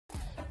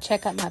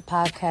Check out my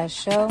podcast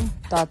show,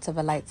 Thoughts of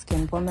a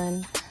Light-Skinned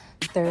Woman,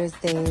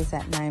 Thursdays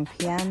at 9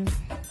 p.m.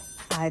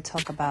 I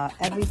talk about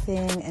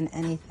everything and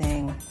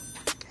anything.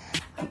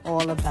 I'm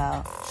all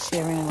about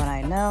sharing what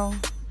I know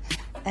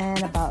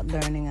and about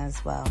learning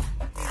as well.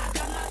 I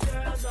got my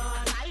girls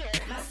on,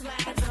 my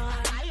swag's on,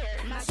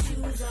 my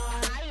shoes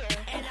on,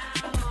 and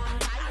I'm on.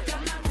 I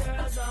got my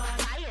girls on,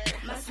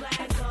 my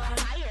swag's on,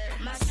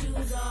 my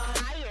shoes on,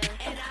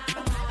 and I'm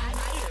on.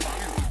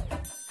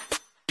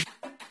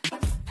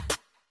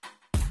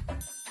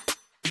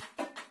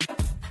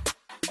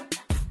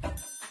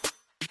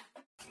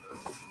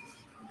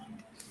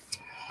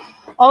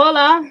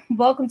 Hola,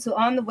 welcome to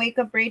On the Wake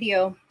Up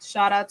Radio.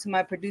 Shout out to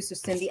my producer,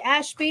 Cindy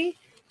Ashby.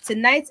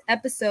 Tonight's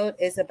episode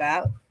is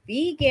about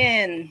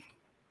vegan.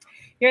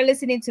 You're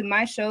listening to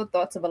my show,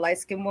 Thoughts of a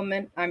Light-Skinned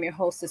Woman. I'm your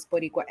hostess,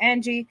 Boricua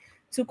Angie.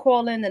 To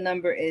call in, the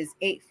number is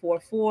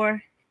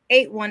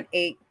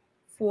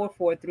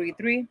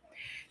 844-818-4433.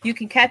 You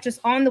can catch us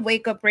on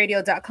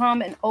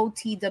thewakeupradio.com and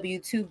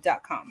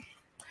otwtube.com.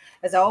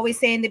 As I always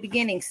say in the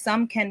beginning,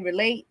 some can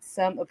relate,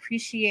 some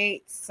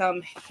appreciate,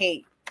 some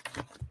hate.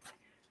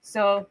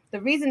 So the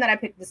reason that I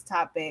picked this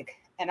topic,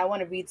 and I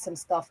want to read some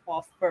stuff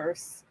off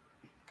first,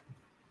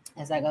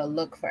 as I go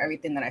look for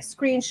everything that I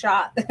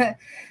screenshot,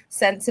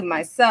 sent to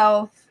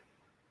myself.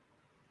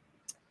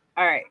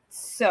 All right,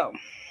 so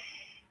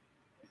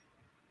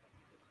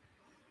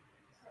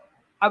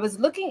I was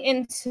looking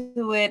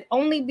into it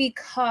only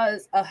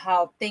because of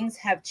how things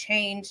have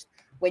changed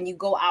when you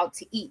go out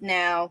to eat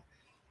now.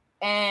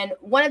 And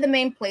one of the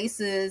main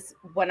places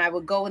when I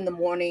would go in the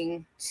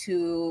morning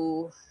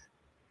to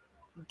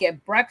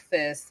get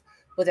breakfast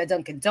was at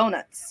Dunkin'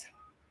 Donuts.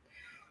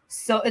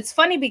 So it's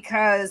funny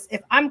because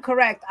if I'm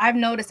correct, I've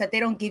noticed that they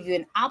don't give you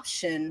an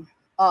option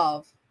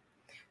of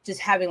just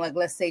having, like,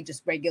 let's say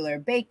just regular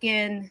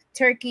bacon,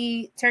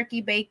 turkey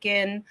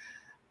bacon.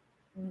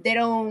 They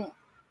don't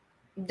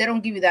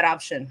give you that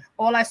option.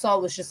 All I saw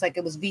was just like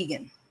it was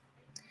vegan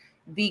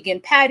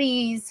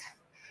patties,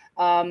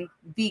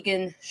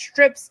 vegan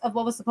strips of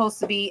what was supposed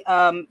to be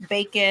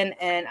bacon,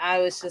 and I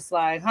was just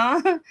like,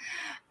 huh?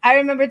 I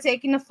remember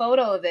taking a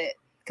photo of it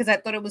because I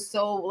thought it was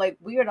so like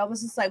weird. I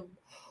was just like,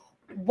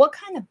 what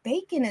kind of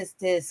bacon is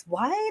this?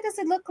 Why does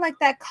it look like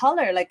that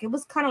color? Like, it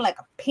was kind of like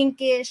a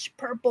pinkish,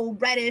 purple,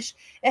 reddish.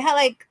 It had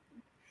like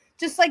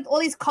just like all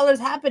these colors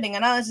happening,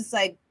 and I was just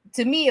like,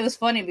 to me it was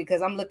funny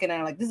because I'm looking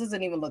at it like, this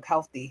doesn't even look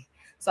healthy.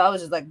 So I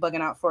was just like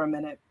bugging out for a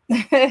minute.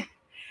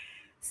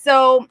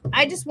 So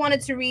I just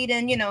wanted to read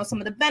in, some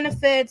of the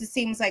benefits. It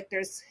seems like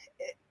there's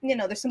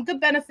some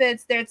good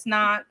benefits. There's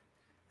not.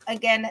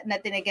 Again,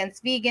 nothing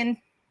against vegan.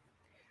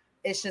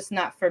 It's just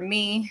not for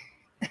me.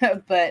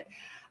 But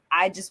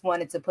I just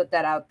wanted to put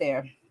that out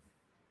there.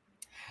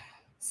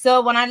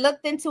 So when I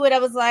looked into it, I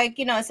was like,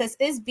 it says,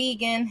 is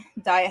vegan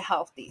diet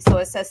healthy? So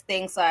it says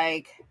things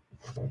like,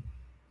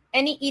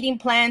 any eating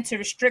plan to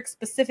restrict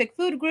specific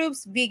food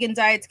groups, vegan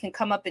diets can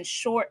come up in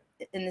short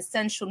in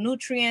essential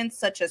nutrients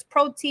such as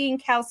protein,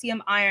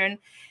 calcium, iron,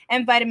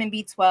 and vitamin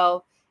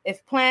B12.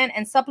 If planned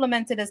and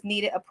supplemented as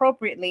needed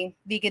appropriately,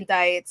 vegan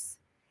diets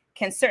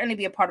can certainly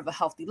be a part of a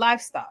healthy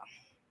lifestyle.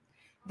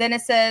 Then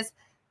it says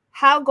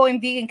how going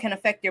vegan can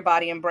affect your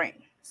body and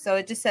brain. So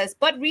it just says,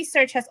 but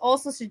research has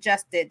also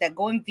suggested that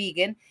going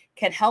vegan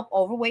can help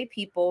overweight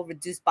people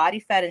reduce body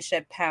fat and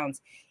shed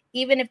pounds,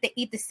 even if they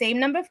eat the same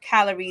number of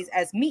calories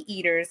as meat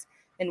eaters.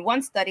 In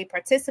one study,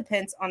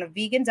 participants on a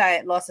vegan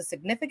diet lost a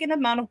significant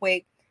amount of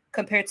weight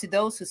compared to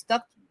those who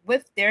stuck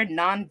with their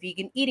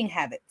non-vegan eating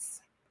habits.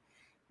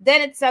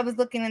 Then I was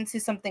looking into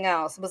something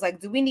else. It was like,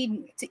 do we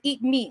need to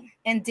eat meat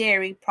and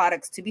dairy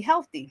products to be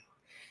healthy?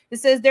 It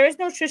says there is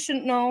no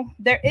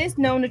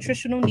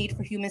nutritional need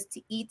for humans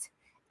to eat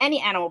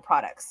any animal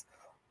products.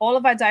 All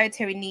of our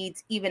dietary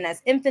needs, even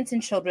as infants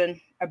and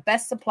children, are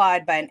best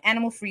supplied by an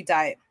animal-free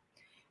diet.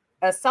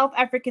 A South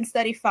African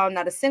study found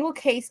not a single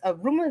case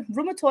of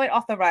rheumatoid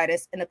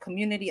arthritis in a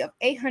community of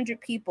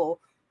 800 people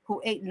who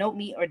ate no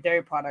meat or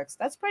dairy products.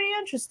 That's pretty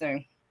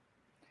interesting.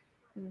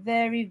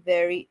 Very,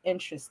 very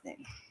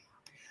interesting.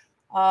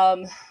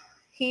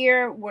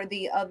 Here were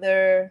the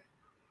other.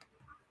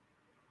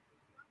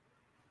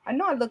 I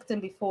know I looked in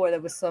before.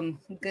 There was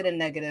some good and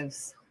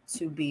negatives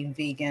to being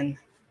vegan.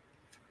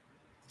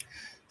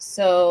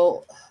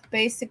 So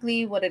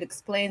basically, what it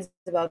explains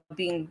about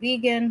being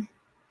vegan.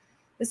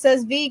 It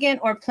says vegan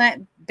or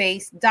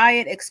plant-based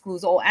diet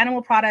excludes all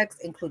animal products,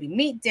 including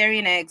meat, dairy,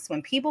 and eggs.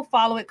 When people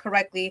follow it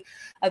correctly,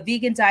 a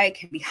vegan diet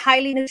can be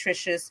highly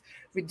nutritious,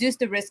 reduce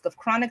the risk of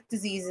chronic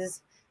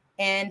diseases,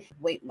 and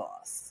weight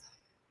loss.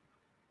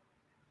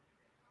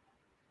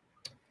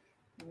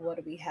 What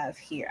do we have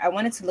here? I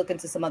wanted to look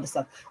into some other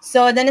stuff.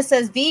 So then it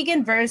says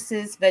vegan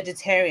versus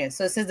vegetarian.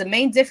 So it says the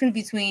main difference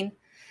between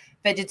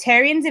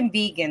vegetarians and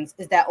vegans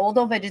is that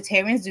although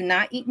vegetarians do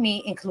not eat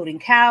meat, including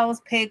cows,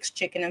 pigs,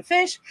 chicken, and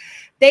fish,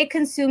 they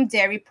consume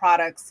dairy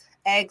products,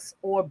 eggs,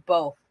 or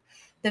both.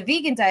 The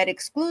vegan diet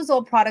excludes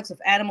all products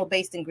with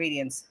animal-based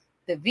ingredients.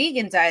 The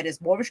vegan diet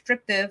is more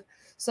restrictive,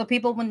 So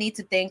people will need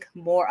to think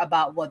more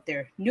about what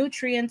their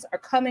nutrients are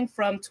coming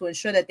from to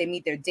ensure that they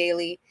meet their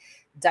daily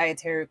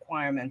dietary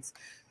requirements.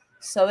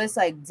 So it's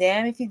like,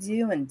 damn if you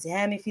do and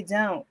damn if you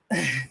don't.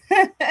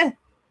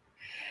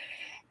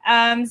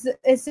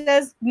 It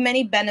says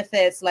many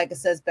benefits, like it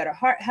says better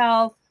heart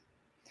health,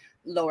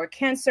 lower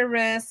cancer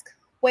risk,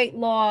 weight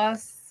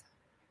loss,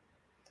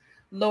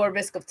 lower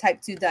risk of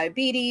type 2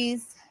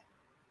 diabetes.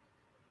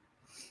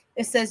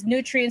 It says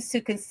nutrients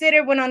to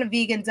consider when on a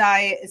vegan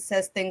diet. It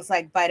says things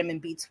like vitamin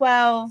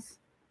B12,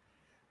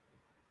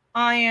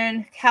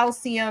 iron,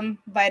 calcium,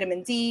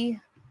 vitamin D,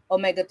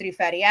 omega-3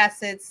 fatty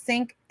acids,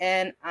 zinc,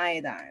 and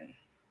iodine.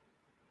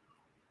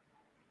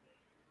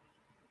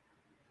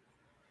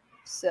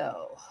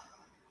 So,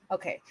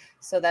 okay,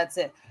 so that's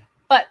it.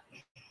 But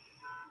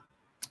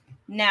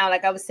now,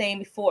 like I was saying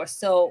before,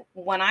 so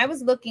when I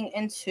was I looked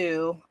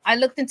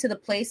into the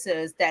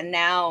places that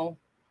now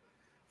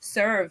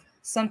serve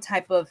some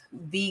type of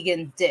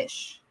vegan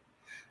dish.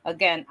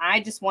 Again,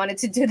 I just wanted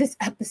to do this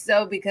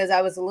episode because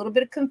I was a little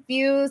bit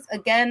confused.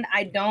 Again,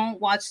 I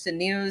don't watch the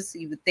news.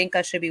 You would think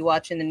I should be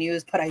watching the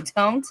news, but I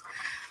don't.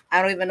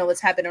 I don't even know what's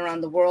happening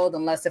around the world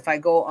unless if I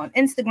go on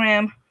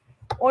Instagram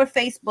or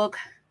Facebook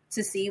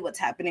to see what's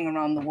happening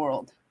around the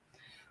world.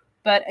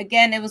 But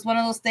again, it was one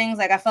of those things,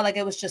 like I felt like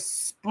it was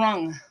just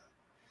sprung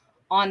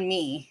on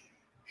me.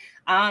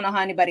 I don't know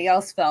how anybody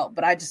else felt,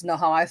 but I just know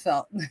how I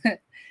felt.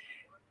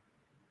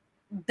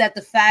 That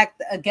the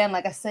fact, again,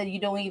 like I said, you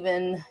don't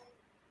even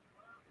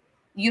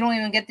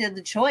get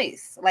the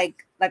choice.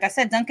 Like I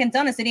said, Dunkin'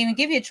 Donuts didn't even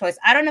give you a choice.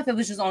 I don't know if it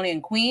was just only in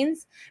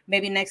Queens.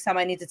 Maybe next time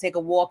I need to take a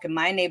walk in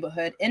my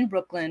neighborhood in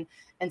Brooklyn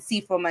and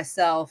see for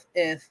myself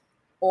if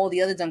all the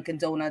other Dunkin'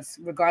 Donuts,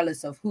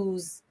 regardless of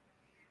who's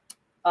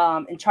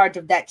in charge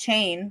of that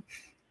chain,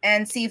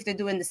 and see if they're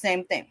doing the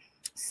same thing.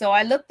 So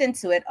I looked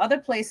into it. Other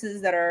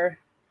places that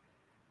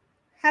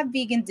have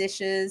vegan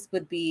dishes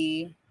would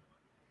be,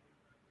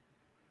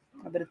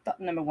 I would have thought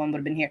number one would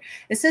have been here.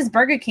 It says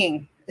Burger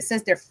King. It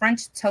says they're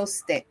French toast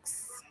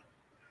sticks.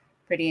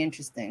 Pretty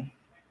interesting.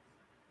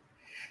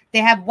 They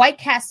have White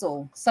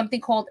Castle,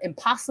 something called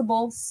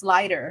Impossible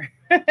Slider.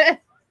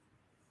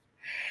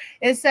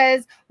 It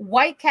says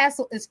White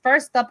Castle is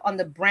first up on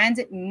the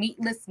branded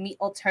meatless meat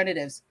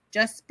alternatives.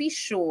 Just be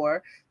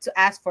sure to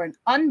ask for an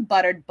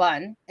unbuttered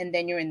bun, and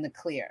then you're in the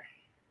clear.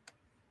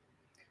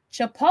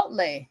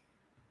 Chipotle.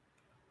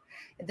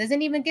 It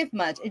doesn't even give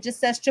much. It just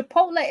says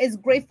Chipotle is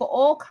great for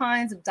all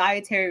kinds of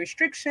dietary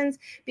restrictions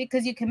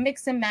because you can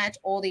mix and match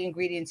all the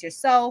ingredients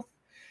yourself.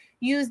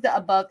 Use the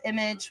above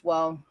image.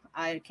 Well,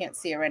 I can't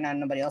see it right now.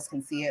 Nobody else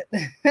can see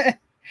it.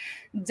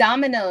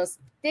 Domino's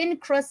thin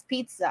crust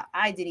pizza.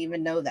 I didn't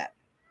even know that.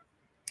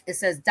 It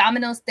says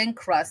Domino's thin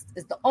crust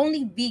is the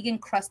only vegan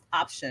crust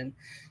option.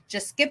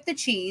 Just skip the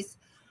cheese,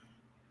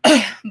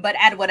 but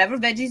add whatever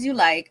veggies you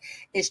like.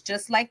 It's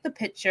just like the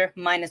picture,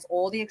 minus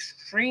all the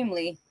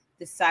extremely,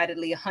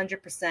 decidedly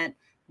 100%,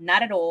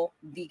 not at all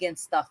vegan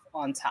stuff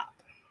on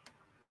top.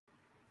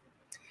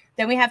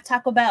 Then we have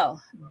Taco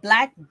Bell,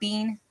 Black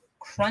Bean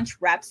Crunch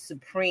Wrap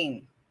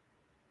Supreme.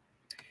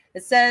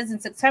 It says in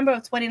September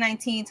of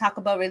 2019,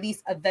 Taco Bell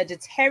released a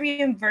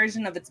vegetarian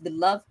version of its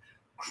beloved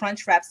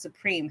Crunch Wrap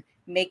Supreme.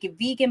 Make it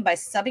vegan by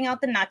subbing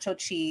out the nacho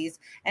cheese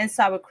and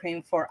sour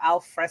cream for al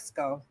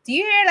fresco. Do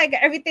you hear like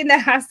everything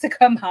that has to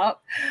come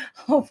out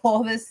of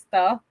all this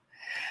stuff?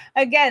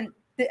 Again,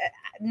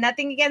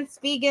 nothing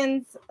against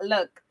vegans.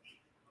 Look,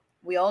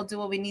 we all do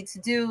what we need to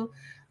do.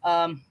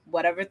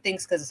 Whatever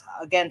things, because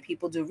again,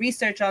 people do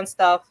research on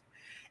stuff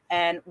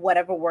and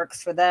whatever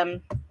works for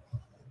them.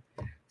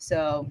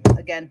 So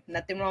again,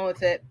 nothing wrong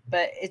with it,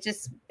 but it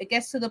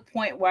gets to the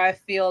point where I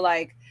feel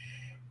like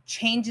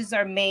changes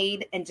are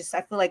made and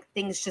I feel like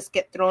things just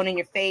get thrown in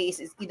your face.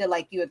 It's either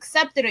like you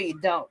accept it or you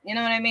don't. You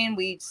know what I mean?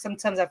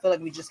 Sometimes I feel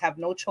like we just have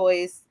no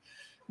choice,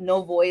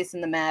 no voice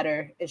in the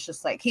matter. It's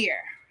just like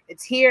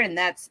it's here and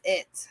that's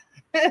it.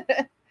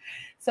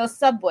 So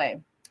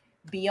Subway,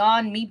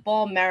 Beyond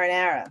Meatball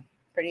Marinara.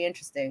 Pretty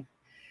interesting.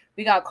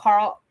 We got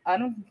Carl.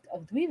 Do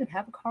we even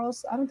have a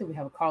Carl's? I don't think we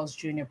have a Carl's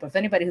Jr. But if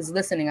anybody who's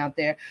listening out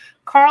there,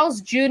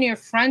 Carl's Jr.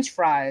 French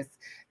fries.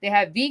 They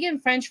have vegan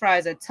French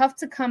fries are tough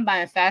to come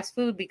by in fast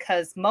food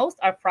because most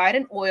are fried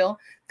in oil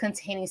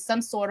containing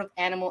some sort of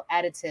animal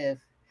additive.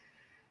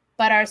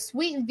 But our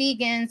sweet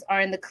vegans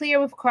are in the clear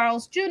with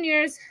Carl's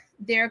Jr.'s.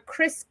 Their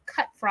crisp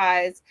cut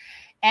fries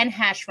and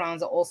hash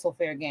browns are also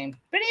fair game.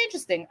 Pretty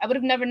interesting. I would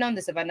have never known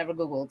this if I never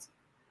Googled.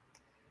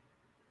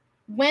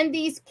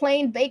 Wendy's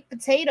plain baked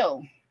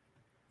potato.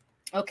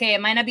 Okay,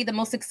 it might not be the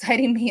most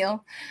exciting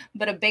meal,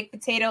 but a baked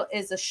potato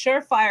is a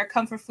surefire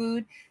comfort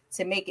food.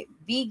 To make it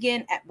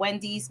vegan at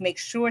Wendy's, make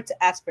sure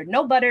to ask for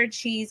no butter,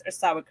 cheese, or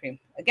sour cream.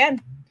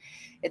 Again,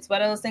 it's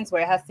one of those things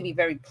where it has to be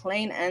very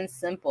plain and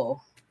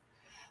simple.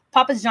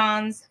 Papa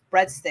John's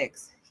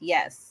breadsticks.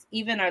 Yes,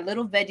 even our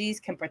little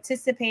veggies can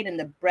participate in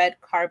the bread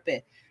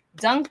carpet.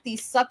 Dunk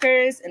these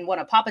suckers in one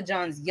of Papa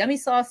John's yummy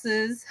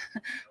sauces.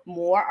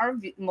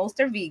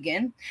 Most are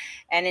vegan,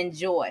 and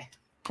enjoy.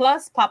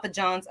 Plus, Papa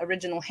John's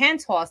original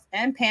hand-tossed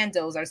and pan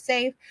doughs are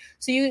safe,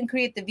 so you can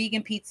create the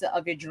vegan pizza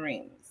of your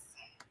dreams.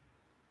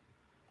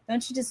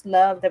 Don't you just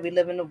love that we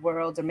live in a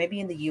world, or maybe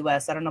in the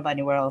US, I don't know about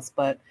anywhere else,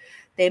 but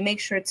they make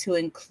sure to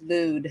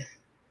include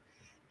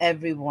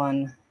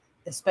everyone,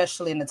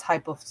 especially in the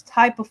type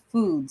of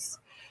foods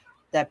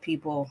that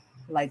people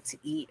like to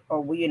eat,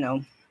 or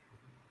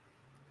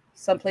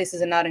some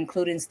places are not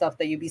including stuff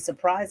that you'd be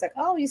surprised, like,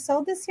 oh, you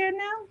sell this here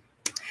now?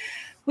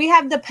 We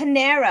have the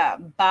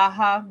Panera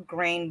Baja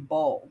Grain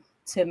Bowl.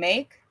 To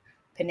make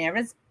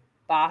Panera's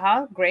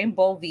Baja Grain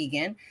Bowl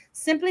vegan,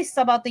 simply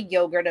sub out the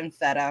yogurt and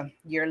feta.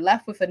 You're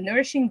left with a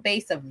nourishing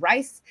base of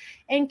rice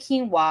and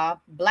quinoa,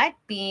 black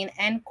bean,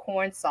 and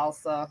corn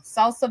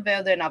salsa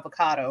verde, and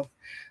avocado.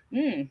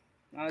 I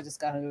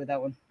just got hungry with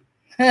that one.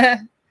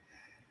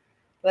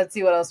 Let's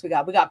see what else we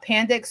got. We got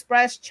Panda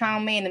Express, chow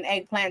mein, and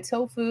eggplant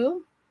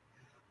tofu.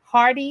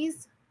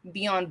 Hardee's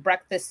Beyond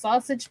Breakfast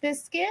Sausage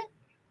Biscuit.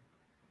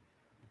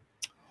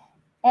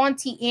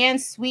 Auntie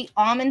Anne's Sweet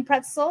Almond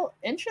Pretzel.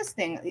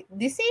 Interesting.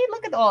 You see,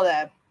 look at all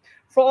that.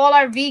 For all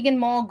our vegan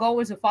mall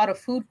goers without a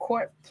food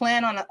court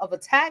plan of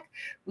attack,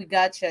 we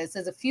gotcha. It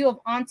says a few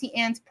of Auntie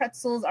Anne's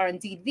pretzels are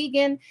indeed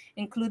vegan,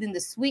 including the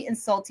sweet and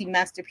salty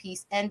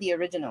masterpiece and the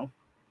original.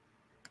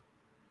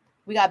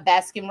 We got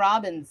Baskin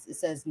Robbins. It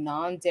says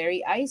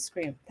non-dairy ice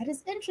cream. That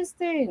is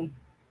interesting.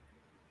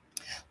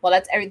 Well,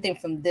 that's everything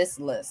from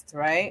this list,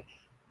 right?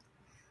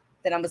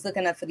 Then I was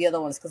looking at for the other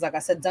ones because, like I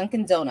said,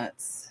 Dunkin'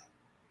 Donuts.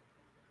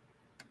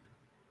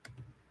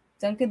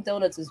 Dunkin'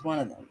 Donuts is one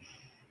of them.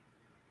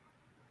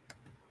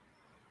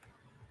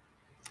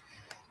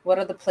 What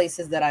are the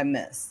places that I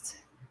missed?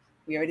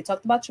 We already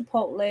talked about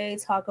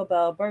Chipotle, Taco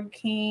Bell, Burger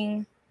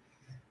King.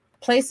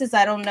 Places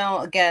I don't know.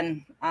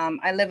 Again,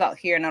 I live out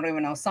here and I don't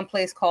even know. Some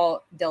place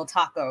called Del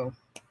Taco.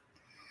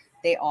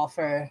 They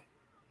offer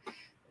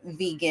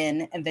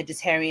vegan and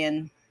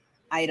vegetarian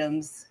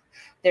items.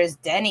 There's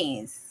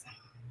Denny's.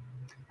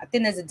 I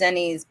think there's a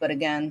Denny's, but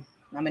again,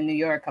 I'm in New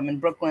York. I'm in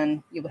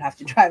Brooklyn. You would have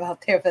to drive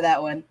out there for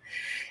that one.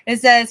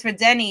 It says for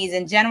Denny's,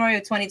 in January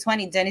of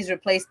 2020, Denny's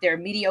replaced their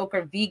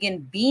mediocre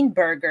vegan bean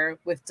burger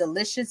with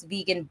delicious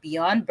vegan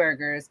Beyond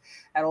Burgers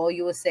at all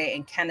USA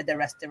and Canada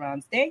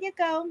restaurants. There you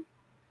go.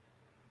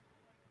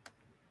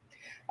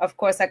 Of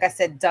course, like I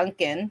said,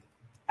 Dunkin'.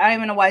 I don't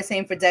even know why it's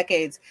saying for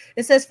decades.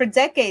 It says for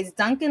decades,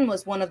 Dunkin'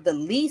 was one of the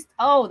least.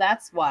 Oh,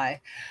 that's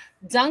why.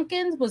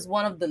 Dunkin' was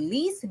one of the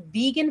least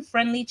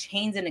vegan-friendly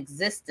chains in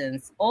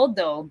existence,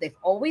 although they've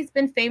always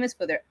been famous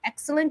for their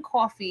excellent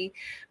coffee.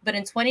 But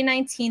in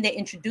 2019, they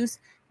introduced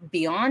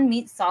Beyond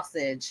Meat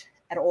sausage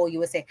at all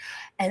USA.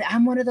 And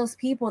I'm one of those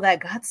people that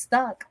got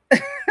stuck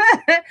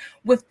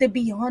with the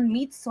Beyond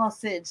Meat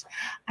sausage.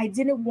 I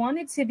didn't want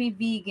it to be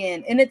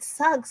vegan. And it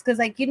sucks because,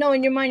 like,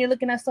 in your mind, you're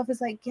looking at stuff. It's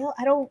like,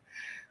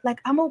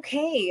 I'm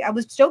okay. I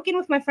was joking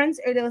with my friends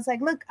earlier. I was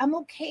like, look, I'm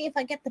okay if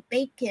I get the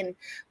bacon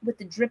with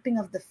the dripping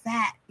of the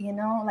fat,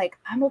 like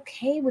I'm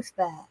okay with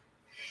that.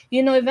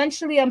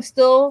 Eventually I'm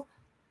still,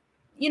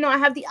 I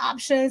have the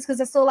options because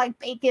I still like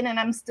bacon and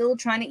I'm still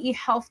trying to eat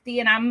healthy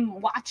and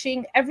I'm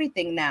watching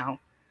everything now.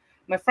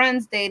 My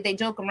friends, they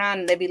joke around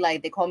and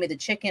they call me the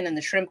chicken and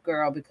the shrimp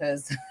girl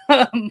because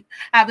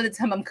half of the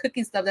time I'm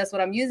cooking stuff. That's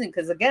what I'm using.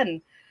 Because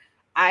again,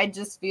 I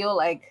just feel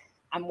like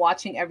I'm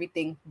watching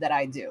everything that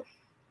I do.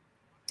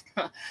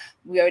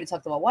 We already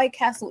talked about White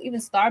Castle, even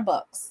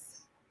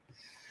Starbucks.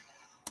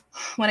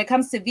 When it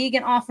comes to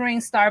vegan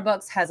offerings,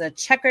 Starbucks has a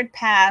checkered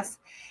past.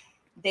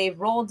 They've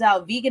rolled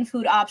out vegan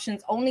food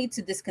options only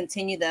to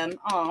discontinue them.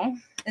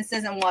 It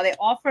says, and while they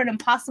offer an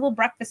impossible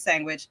breakfast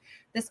sandwich,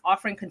 this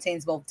offering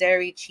contains both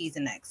dairy, cheese,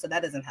 and eggs. So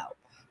that doesn't help.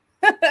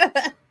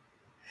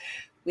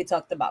 We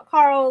talked about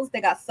Carl's. They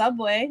got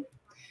Subway.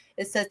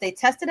 It says they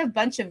tested a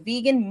bunch of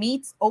vegan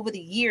meats over the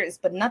years,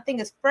 but nothing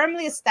is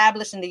firmly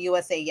established in the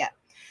USA yet.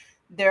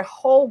 Their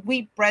whole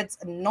wheat breads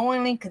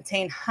annoyingly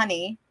contain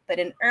honey, but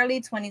in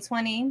early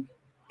 2020,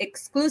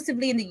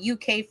 exclusively in the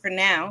UK for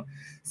now,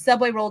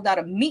 Subway rolled out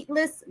a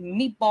meatless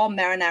meatball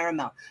marinara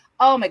melt.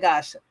 Oh my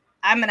gosh,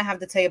 I'm gonna have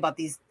to tell you about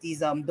these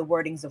the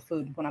wordings of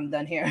food when I'm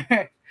done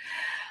here.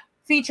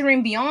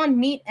 Featuring Beyond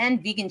Meat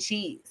and vegan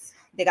cheese.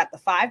 They got the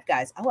Five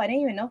Guys. Oh, I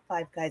didn't even know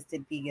Five Guys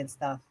did vegan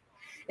stuff.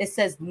 It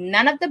says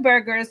none of the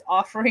burgers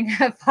offering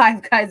at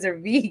Five Guys are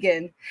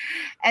vegan,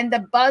 and the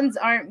buns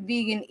aren't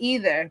vegan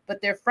either,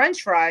 but their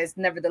French fries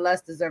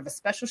nevertheless deserve a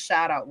special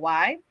shout out.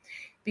 Why?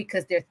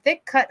 Because they're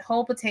thick cut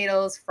whole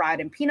potatoes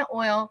fried in peanut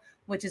oil,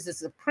 which is a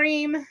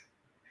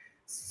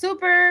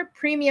super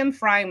premium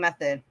frying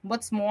method.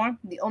 What's more,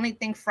 the only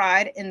thing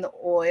fried in the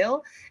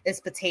oil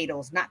is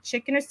potatoes, not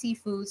chicken or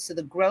seafood, so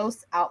the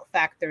gross out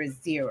factor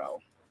is 0.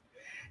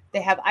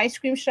 They have ice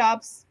cream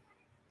shops.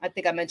 I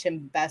think I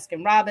mentioned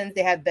Baskin Robbins.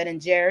 They have Ben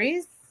 &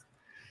 Jerry's.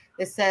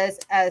 It says,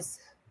 as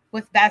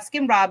with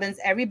Baskin Robbins,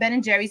 every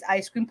Ben & Jerry's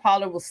ice cream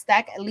parlor will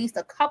stack at least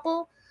a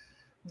couple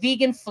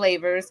vegan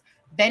flavors.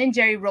 Ben &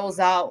 Jerry rolls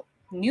out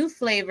new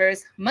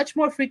flavors much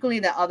more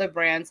frequently than other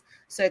brands,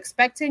 so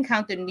expect to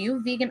encounter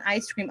new vegan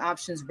ice cream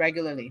options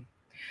regularly.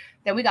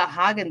 Then we got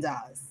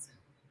Haagen-Dazs.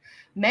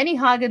 Many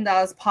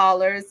Haagen-Dazs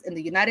parlors in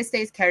the United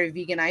States carry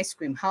vegan ice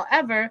cream.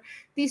 However,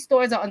 these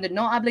stores are under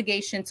no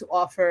obligation to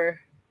offer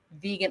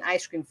vegan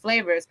ice cream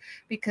flavors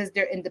because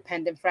they're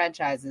independent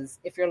franchises.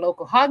 If your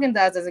local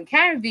Haagen-Dazs doesn't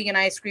carry vegan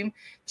ice cream,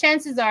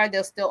 chances are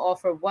they'll still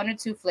offer 1 or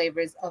 2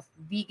 flavors of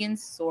vegan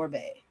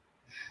sorbet.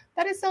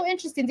 That is so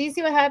interesting. Do you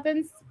see what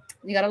happens?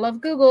 You gotta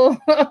love Google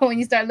when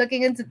you start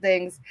looking into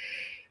things.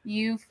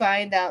 You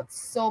find out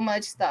so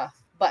much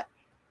stuff. But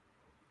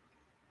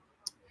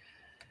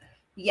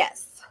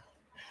yes,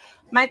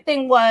 my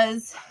thing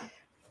was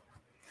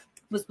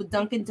with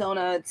Dunkin'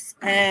 Donuts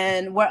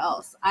and where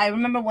else? I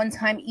remember one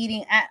time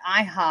eating at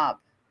IHOP,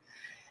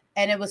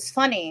 and it was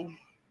funny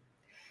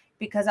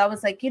because I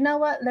was like, you know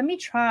what? Let me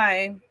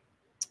try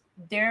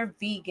their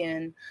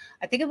vegan.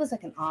 I think it was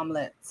like an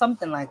omelet,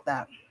 something like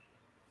that,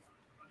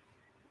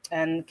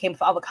 and came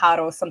with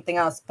avocado or something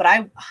else. But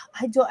I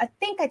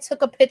think I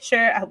took a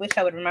picture. I wish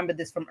I would remember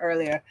this from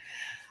earlier.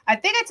 I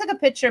think I took a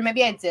picture.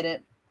 Maybe I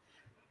didn't.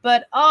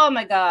 But oh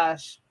my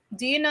gosh.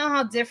 Do you know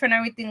how different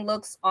everything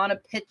looks on a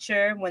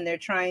picture when they're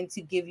trying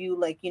to give you,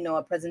 like, you know,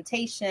 a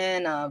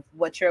presentation of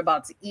what you're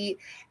about to eat?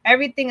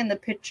 Everything in the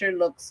picture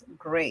looks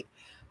great.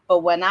 But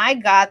when I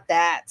got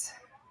that,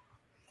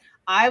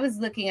 I was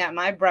looking at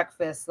my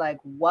breakfast like,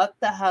 what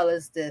the hell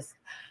is this?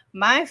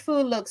 My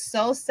food looks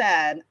so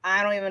sad.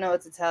 I don't even know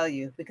what to tell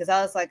you, because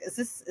I was like, is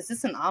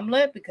this an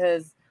omelet?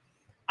 Because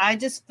I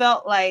just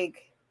felt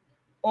like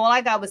all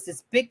I got was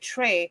this big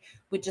tray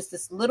with just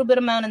this little bit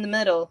amount in the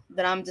middle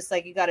that I'm just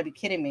like, you got to be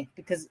kidding me.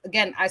 Because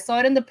again, I saw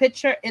it in the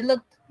picture. It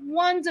looked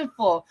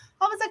wonderful.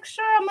 I was like,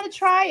 sure, I'm going to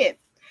try it.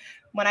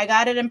 When I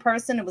got it in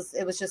person,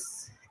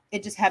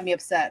 it just had me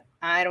upset.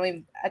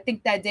 I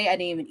think that day I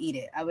didn't even eat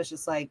it. I was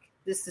just like,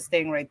 this is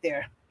thing right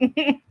there.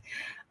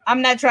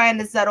 I'm not trying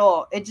this at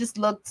all. It just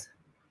looked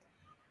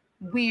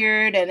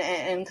weird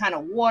and kind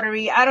of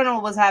watery. I don't know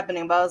what was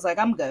happening, but I was like,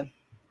 I'm good.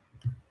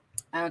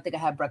 I don't think I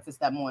had breakfast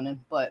that morning,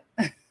 but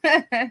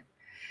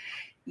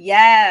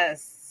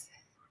yes,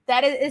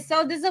 that is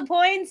so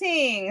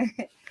disappointing.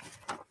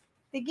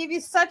 They give you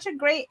such a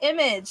great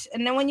image,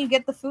 and then when you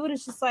get the food,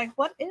 it's just like,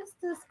 what is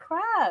this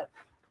crap?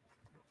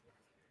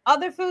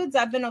 Other foods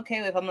I've been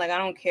okay with. I'm like, I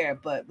don't care.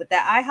 But with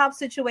that IHOP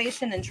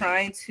situation and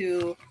trying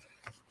to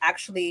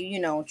actually, you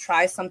know,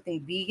 try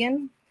something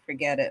vegan,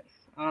 forget it.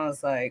 I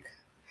was like,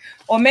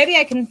 or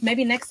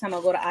maybe next time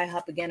I'll go to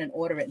IHOP again and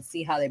order it and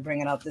see how they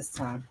bring it out this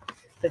time.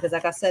 Because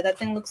like I said, that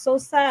thing looks so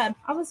sad.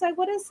 I was like,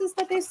 what is this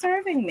that they're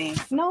serving me?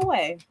 No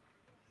way.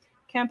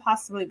 Can't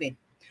possibly be.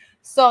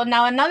 So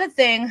now another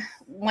thing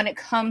when it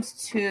comes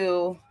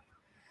to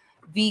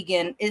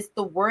vegan is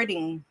the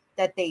wording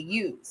that they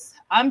use.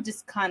 I'm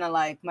just kind of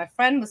like, my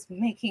friend was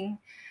making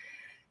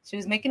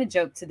a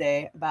joke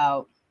today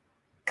about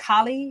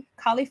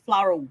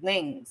cauliflower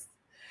wings.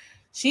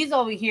 She's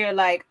over here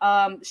like,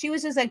 she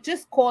was just like,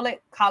 just call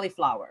it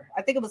cauliflower.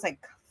 I think it was like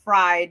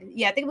fried.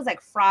 Yeah, I think it was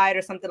like fried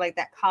or something like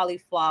that.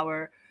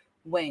 Cauliflower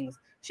wings.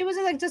 She was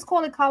just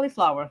call it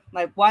cauliflower.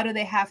 Like, why do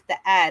they have to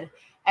add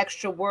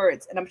extra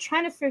words? And I'm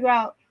trying to figure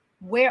out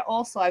where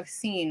also I've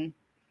seen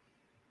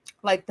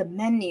like the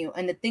menu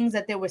and the things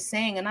that they were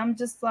saying. And I'm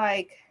just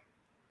like,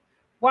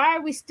 why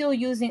are we still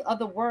using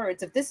other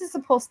words? If this is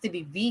supposed to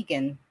be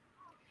vegan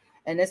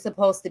and it's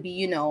supposed to be,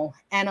 you know,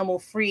 animal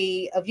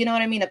free of, you know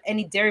what I mean, of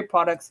any dairy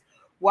products,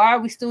 why are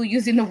we still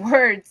using the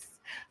words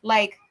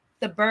like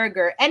the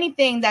burger,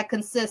 anything that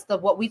consists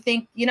of what we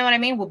think, you know what I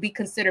mean, will be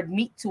considered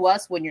meat to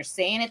us when you're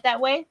saying it that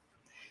way?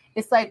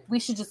 It's like we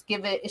should just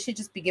it should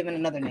just be given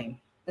another name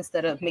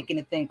instead of making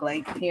it think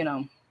like, you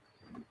know.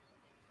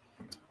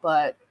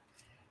 But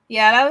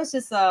yeah, that was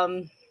just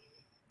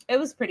it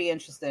was pretty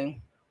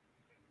interesting.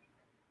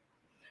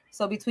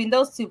 So between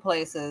those two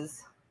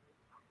places,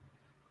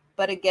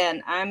 but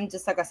again, I'm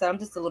just, like I said, I'm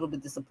just a little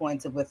bit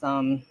disappointed with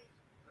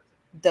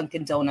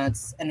Dunkin'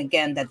 Donuts, and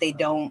again that they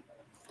don't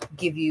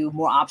give you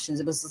more options.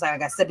 It was just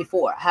like I said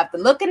before, I have to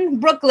look in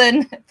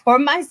Brooklyn for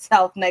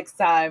myself next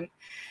time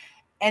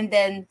and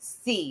then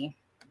see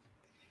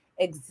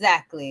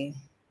exactly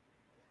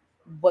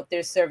what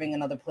they're serving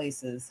in other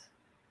places.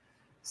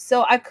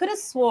 So I could have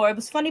swore, it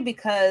was funny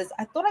because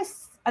I thought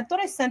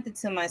I sent it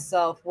to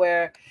myself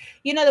where,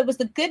 you know, there was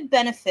the good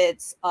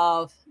benefits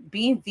of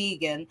being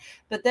vegan,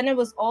 but then it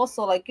was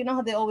also like, you know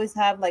how they always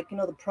have like, you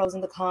know, the pros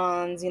and the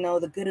cons, you know,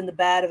 the good and the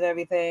bad of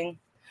everything.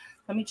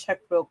 Let me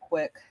check real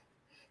quick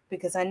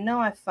because I know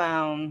I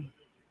found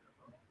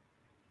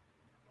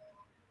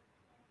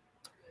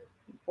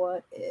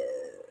what is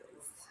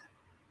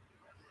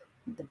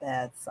the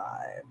bad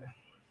side.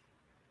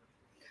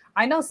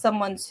 I know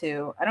someone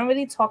too. I don't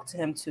really talk to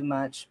him too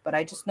much, but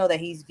I just know that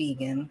he's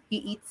vegan.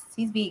 He's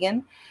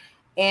vegan.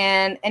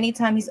 And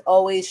anytime he's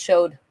always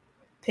showed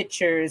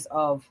pictures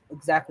of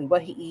exactly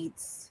what he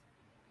eats.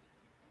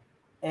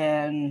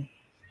 And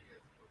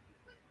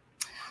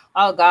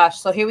oh gosh,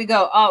 so here we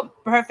go. Oh,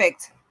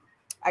 perfect.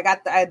 I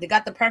got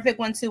the perfect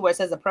one too, where it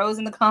says the pros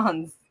and the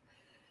cons.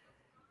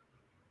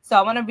 So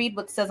I want to read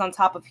what it says on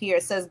top of here.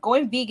 It says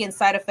going vegan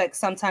side effects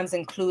sometimes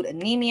include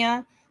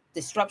anemia,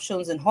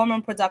 disruptions in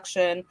hormone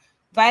production,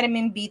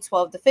 vitamin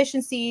B12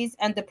 deficiencies,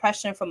 and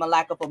depression from a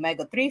lack of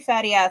omega-3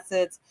 fatty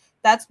acids.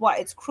 That's why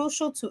it's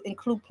crucial to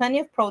include plenty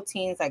of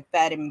proteins like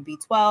vitamin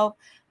B12,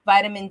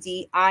 vitamin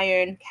D,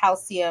 iron,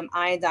 calcium,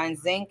 iodine,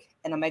 zinc,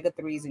 and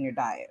omega-3s in your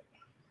diet.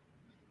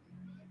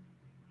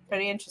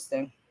 Pretty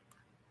interesting.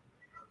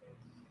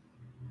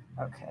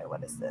 Okay,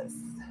 what is this?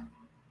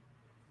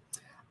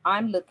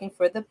 I'm looking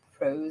for the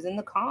pros and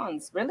the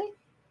cons. Really?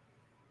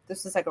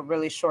 This is like a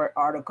really short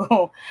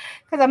article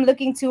because I'm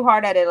looking too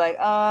hard at it.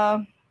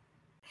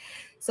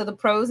 So the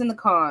pros and the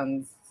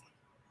cons.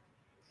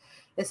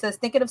 It says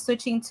thinking of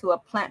switching to a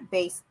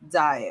plant-based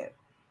diet.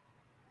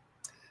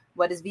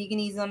 What is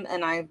veganism?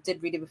 And I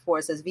did read it before.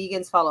 It says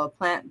vegans follow a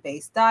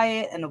plant-based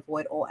diet and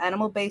avoid all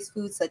animal-based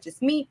foods such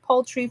as meat,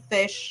 poultry,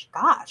 fish.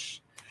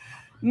 Gosh.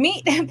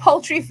 Meat,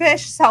 poultry,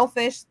 fish,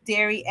 shellfish,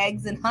 dairy,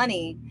 eggs, and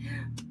honey.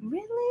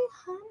 Really?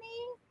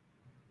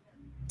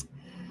 Honey?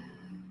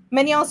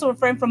 Many also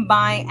refrain from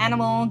buying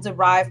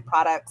animal-derived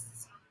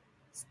products,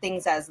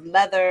 things as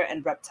leather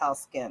and reptile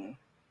skin.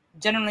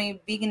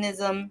 Generally,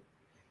 veganism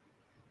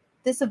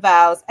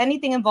disavows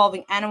anything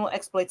involving animal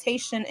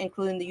exploitation,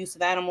 including the use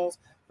of animals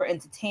for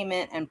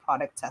entertainment and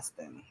product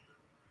testing.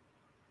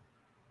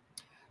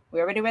 We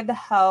already read the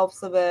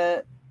helps of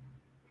it.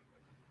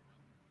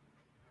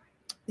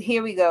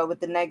 Here we go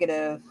with the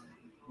negative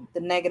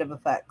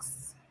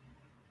effects.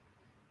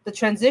 The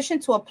transition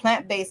to a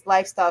plant-based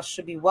lifestyle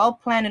should be well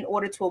planned in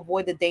order to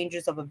avoid the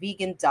dangers of a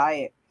vegan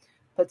diet.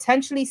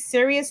 Potentially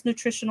serious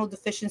nutritional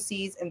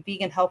deficiencies and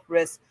vegan health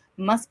risks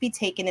must be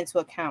taken into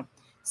account.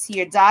 See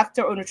your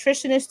doctor or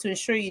nutritionist to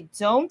ensure you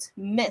don't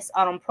miss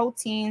out on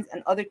proteins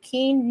and other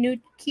key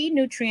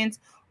nutrients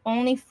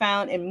only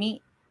found in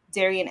meat,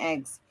 dairy, and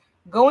eggs.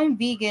 Going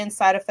vegan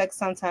side effects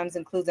sometimes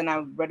includes, and I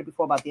read it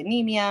before about the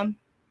anemia.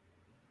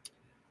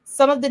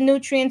 Some of the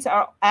nutrients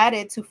are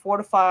added to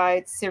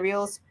fortified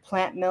cereals,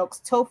 plant milks,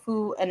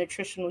 tofu, and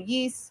nutritional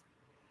yeast.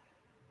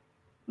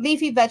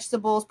 Leafy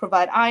vegetables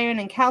provide iron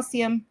and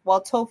calcium, while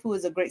tofu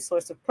is a great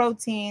source of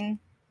protein.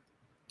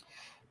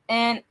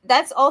 And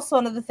that's also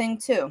another thing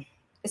too.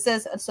 It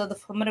says,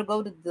 I'm going to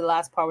go to the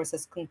last part where it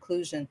says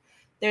conclusion.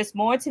 There's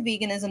more to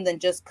veganism than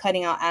just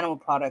cutting out animal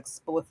products,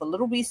 but with a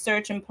little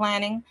research and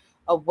planning,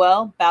 a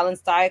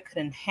well-balanced diet could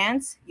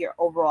enhance your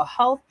overall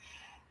health.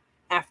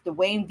 After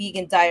weighing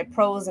vegan diet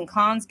pros and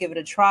cons, give it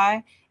a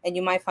try, and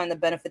you might find the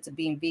benefits of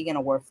being vegan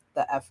are worth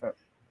the effort.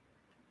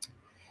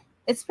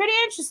 It's pretty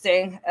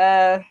interesting.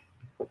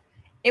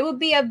 It would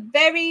be a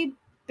very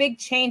big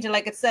change. And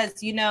like it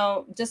says,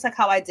 just like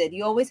how I did,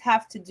 you always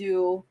have to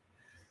do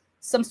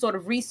some sort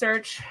of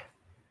research,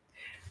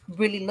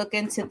 really look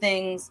into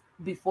things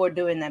before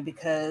doing that,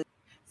 because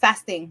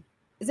fasting,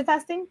 is it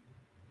fasting?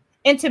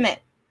 Intermittent.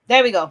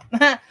 There we go.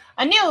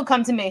 I knew it would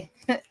come to me.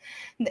 The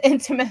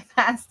intermittent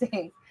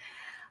fasting.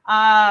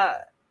 I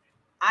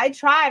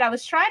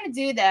was trying to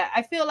do that.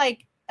 I feel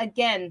like,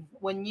 again,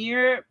 when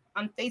you're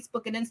on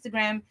Facebook and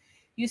Instagram,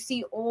 you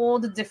see all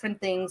the different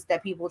things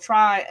that people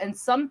try, and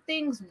some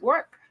things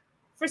work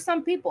for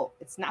some people.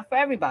 It's not for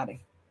everybody.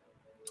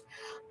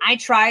 I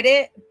tried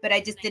it, but I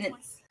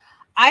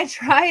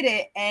tried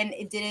it and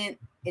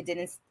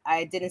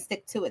I didn't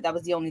stick to it. That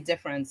was the only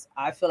difference.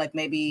 I feel like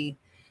maybe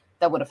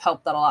that would have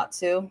helped out a lot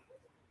too.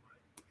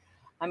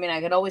 I mean, I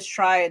could always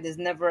try it. There's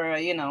never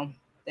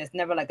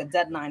like a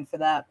deadline for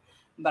that,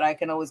 but I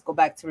can always go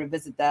back to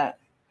revisit that.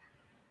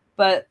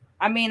 But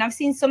I mean, I've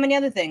seen so many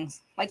other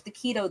things like the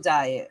keto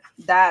diet,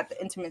 the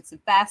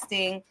intermittent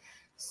fasting,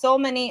 so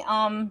many,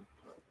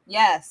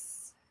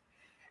 yes.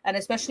 And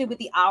especially with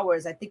the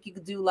hours, I think you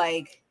could do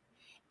like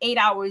 8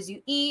 hours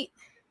you eat,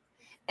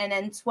 and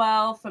then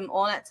 12 from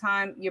all that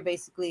time, you're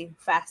basically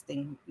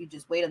fasting. You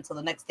just wait until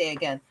the next day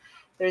again.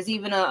 There's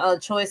even a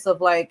choice of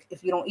like,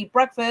 if you don't eat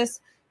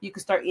breakfast, you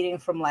could start eating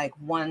from like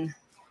 1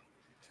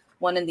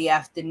 in the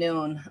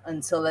afternoon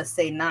until, let's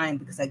say, 9,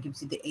 because that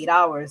gives you the 8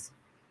 hours.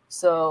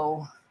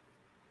 So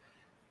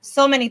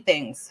many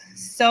things,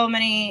 so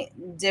many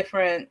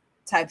different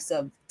types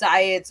of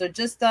diets, or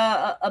just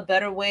a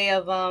better way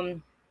of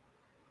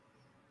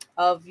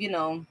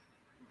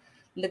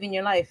living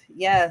your life.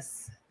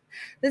 Yes,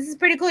 this is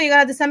pretty cool. You gotta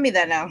have to send me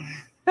that now.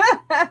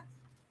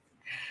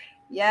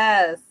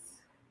 Yes,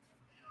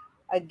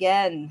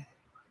 again,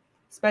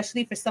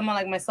 especially for someone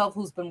like myself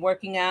who's been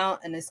working out,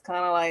 and it's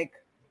kind of like,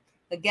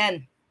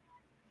 again,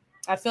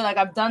 I feel like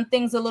I've done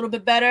things a little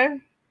bit better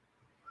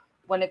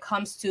when it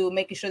comes to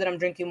making sure that I'm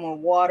drinking more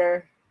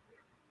water,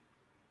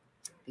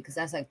 because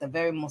that's like the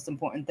very most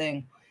important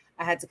thing.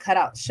 I had to cut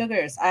out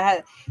sugars.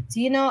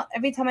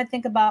 Every time I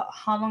think about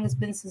how long it's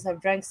been since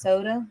I've drank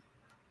soda,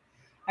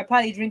 I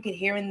probably drink it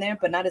here and there,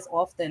 but not as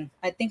often.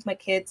 I think my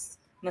kids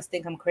must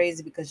think I'm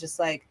crazy, because just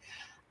like,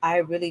 I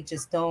really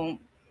just don't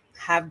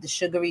have the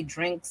sugary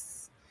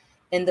drinks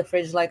in the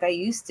fridge like I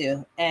used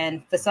to.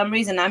 And for some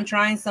reason, I'm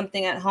trying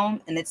something at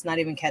home and it's not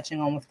even catching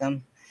on with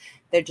them.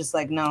 They're just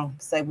like, no,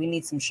 it's like, we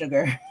need some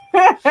sugar.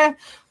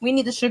 We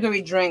need the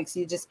sugary drinks.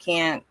 You just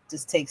can't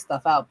just take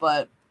stuff out.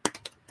 But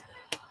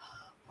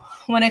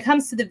when it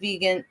comes to the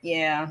vegan,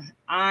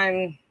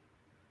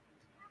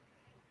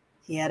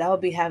 Yeah, that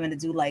would be having to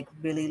do like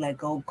really like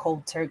go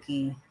cold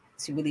turkey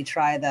to really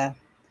try that.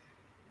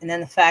 And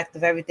then the fact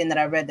of everything that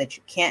I read that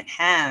you can't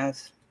have.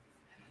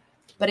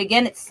 But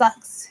again, it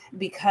sucks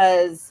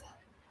because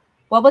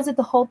what was it?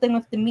 The whole thing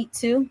with the meat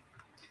too.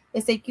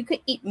 It's like you could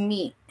eat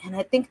meat, and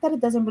I think that it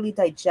doesn't really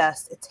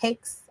digest. It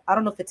takes, I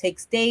don't know if it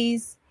takes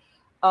days,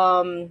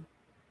 um,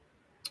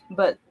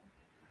 but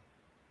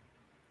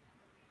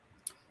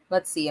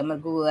let's see. I'm gonna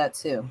Google that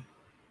too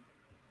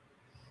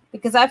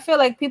because I feel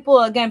like people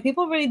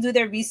really do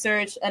their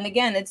research, and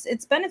again,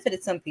 it's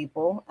benefited some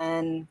people,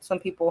 and some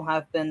people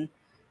have been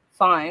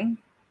fine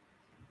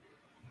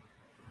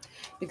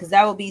because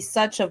that would be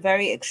such an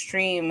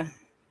extreme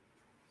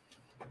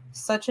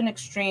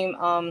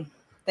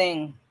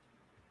thing.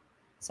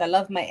 So I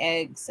love my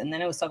eggs. And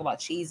then it was talk about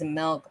cheese and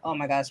milk. Oh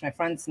my gosh, my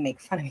friends make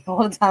fun of me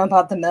all the time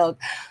about the milk.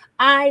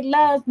 I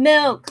love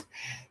milk.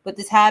 But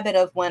this habit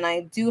of when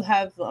I do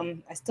have,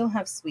 I still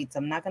have sweets.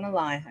 I'm not gonna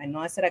lie. I know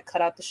I said I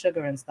cut out the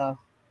sugar and stuff.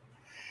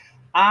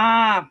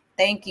 Ah,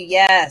 thank you.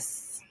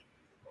 Yes,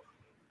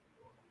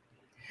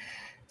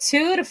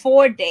 2 to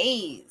 4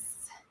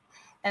 days.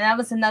 And that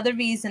was another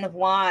reason of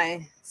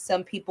why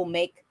some people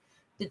make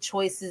the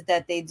choices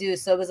that they do.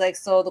 So it was like,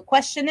 so the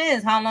question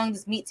is, how long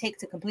does meat take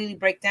to completely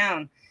break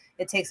down?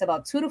 It takes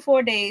about 2 to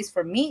 4 days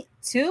for meat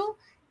to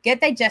get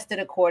digested,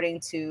 according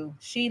to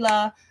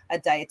Sheila, a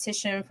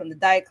dietitian from the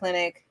Diet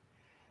Clinic.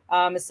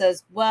 It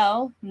says,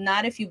 well,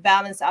 not if you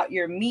balance out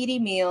your meaty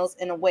meals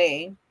in a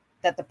way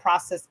that the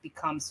process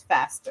becomes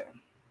faster.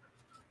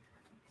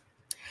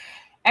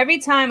 Every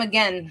time,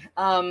 again,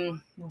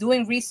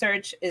 doing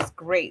research is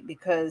great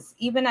because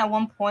even at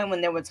one point when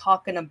they were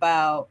talking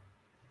about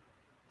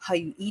how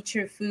you eat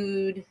your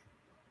food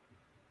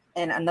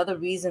and another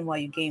reason why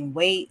you gain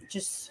weight,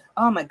 just,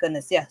 oh my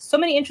goodness, yeah, so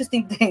many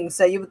interesting things.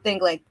 So you would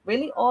think like,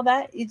 really, all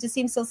that? It just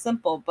seems so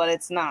simple, but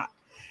it's not.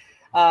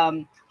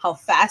 How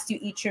fast you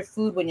eat your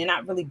food when you're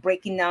not really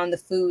breaking down the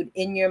food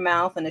in your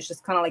mouth, and it's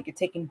just kind of like you're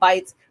taking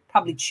bites,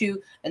 probably chew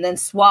and then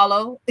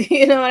swallow.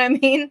 You know what I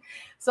mean?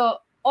 So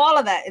all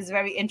of that is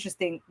very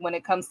interesting when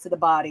it comes to the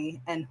body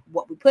and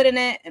what we put in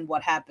it and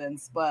what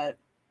happens. But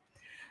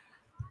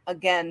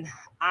again,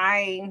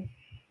 I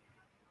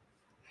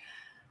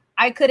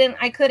couldn't.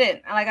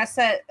 Like I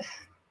said,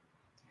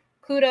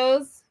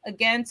 kudos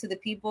again to the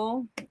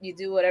people. You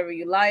do whatever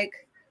you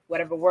like,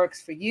 whatever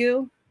works for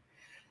you.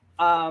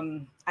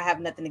 I have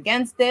nothing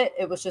against it.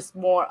 It was just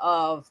more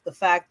of the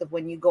fact of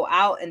when you go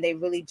out and they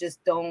really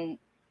just don't,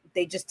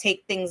 they just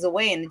take things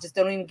away and they just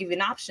don't even give you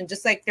an option.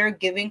 Just like they're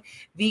giving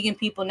vegan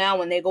people now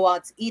when they go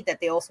out to eat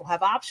that they also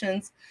have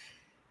options.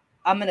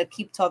 I'm going to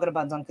keep talking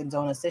about Dunkin'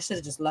 Donuts. They should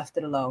have just left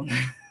it alone.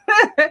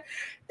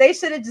 They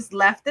should have just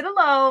left it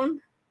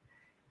alone.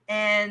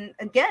 And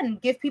again,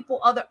 give people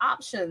other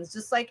options,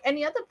 just like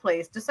any other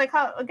place. Just like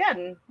how,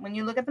 again, when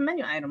you look at the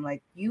menu item,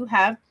 like you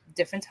have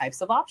different types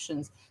of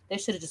options. They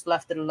should have just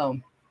left it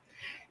alone.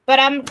 But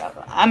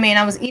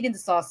I was eating the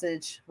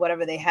sausage,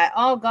 whatever they had.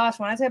 Oh gosh,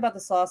 when I tell you about the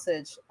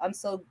sausage, I'm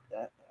so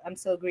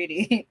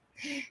greedy.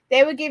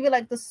 They would give you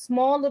like the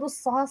small little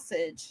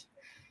sausage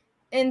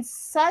in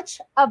such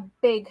a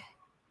big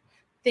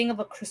thing of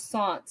a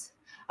croissant.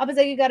 I was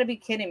like, you got to be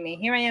kidding me.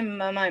 Here I am in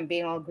my mind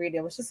being all greedy.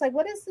 I was just like,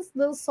 what is this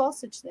little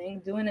sausage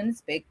thing doing in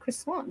this big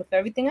croissant with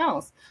everything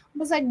else? I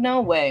was like, no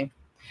way.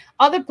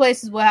 Other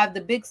places will have the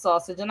big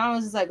sausage. And I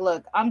was just like,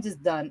 look, I'm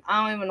just done.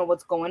 I don't even know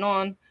what's going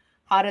on.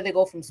 How do they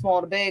go from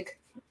small to big?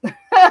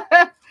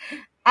 I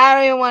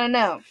don't even want to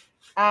know.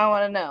 I don't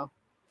want to know.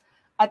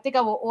 I think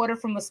I will order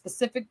from a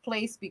specific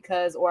place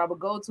or I will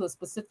go to a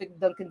specific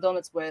Dunkin'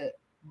 Donuts where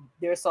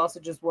their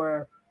sausages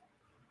were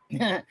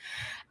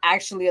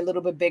actually a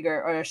little bit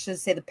bigger, or I should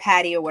say the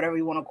patty or whatever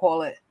you want to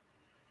call it.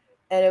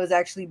 And it was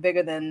actually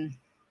bigger than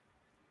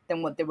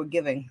what they were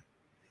giving.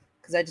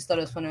 Because I just thought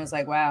it was funny. I was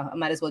like, wow, I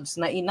might as well just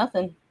not eat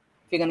nothing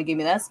if you're going to give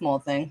me that small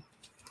thing.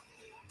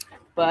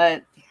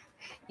 But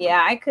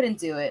yeah, I couldn't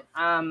do it.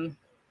 I'm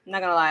not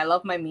going to lie. I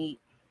love my meat.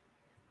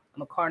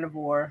 I'm a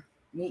carnivore,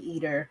 meat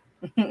eater.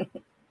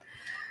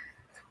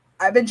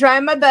 I've been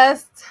trying my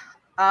best.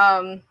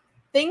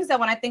 Things that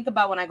when I think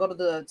about when I go to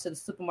the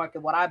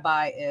supermarket, what I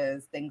buy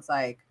is things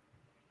like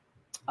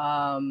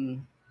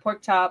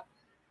pork chop,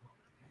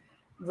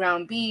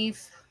 ground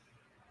beef,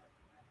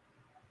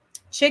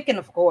 chicken,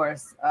 of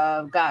course.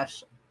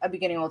 Gosh, I'd be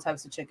getting all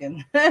types of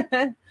chicken.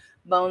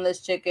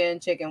 Boneless chicken,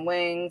 chicken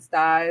wings,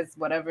 thighs,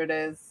 whatever it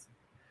is.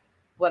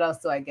 What else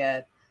do I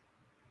get?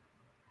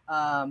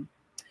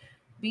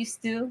 Beef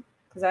stew,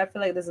 because I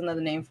feel like there's another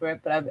name for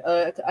it, but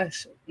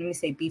let me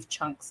say beef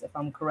chunks if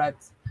I'm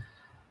correct.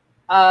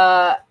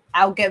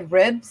 I'll get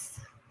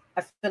ribs.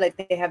 I feel like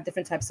they have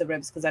different types of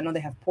ribs because I know they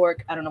have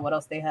pork. I don't know what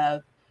else they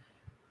have.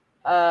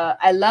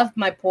 I love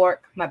my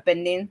pork, my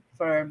pending,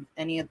 for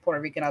any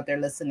Puerto Rican out there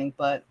listening,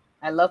 but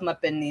I love my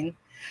pending.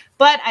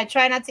 But I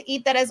try not to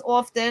eat that as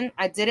often.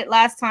 I did it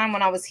last time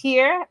when I was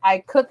here. I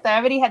cooked. I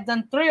already had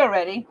done 3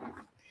 already.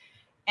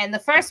 And the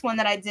first one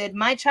that I did,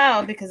 my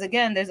child, because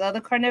again, there's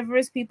other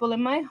carnivorous people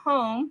in my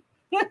home.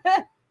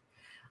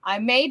 I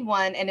made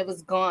one and it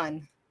was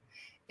gone.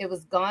 It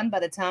was gone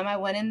by the time I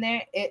went in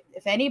there.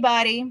 If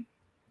anybody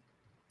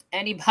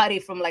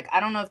from like, I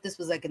don't know if this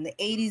was like in the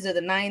 80s or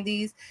the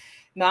 90s.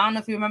 Now, I don't know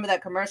if you remember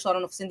that commercial. I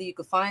don't know if Cindy, you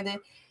could find it.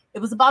 It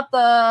was about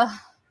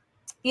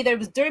either it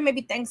was during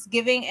maybe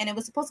Thanksgiving, and it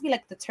was supposed to be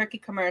like the turkey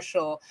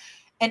commercial.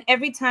 And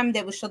every time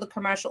they would show the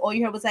commercial, all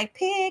you heard was like,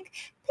 pig,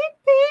 pig,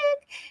 pig,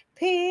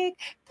 pig,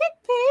 pig,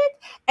 pig.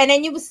 And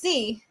then you would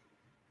see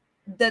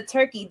the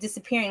turkey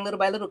disappearing little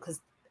by little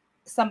because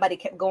somebody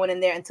kept going in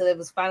there until it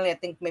was finally, I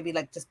think, maybe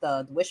like just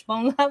the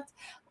wishbone left.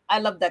 I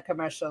love that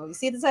commercial. You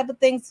see the type of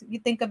things you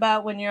think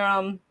about when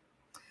you're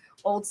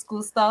old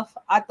school stuff?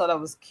 I thought that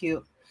was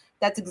cute.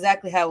 That's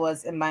exactly how it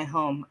was in my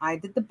home. I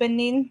did the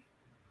bending.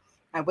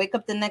 I wake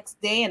up the next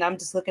day and I'm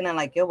just looking at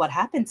like, yo, what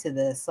happened to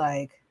this?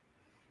 Like,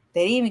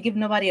 they didn't even give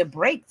nobody a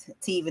break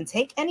to even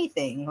take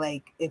anything.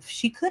 Like, if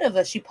she could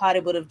have, she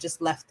probably would have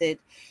just left it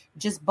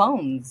just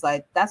bones.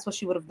 Like, that's what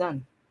she would have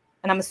done.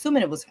 And I'm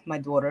assuming it was my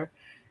daughter.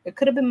 It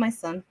could have been my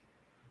son.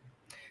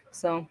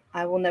 So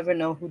I will never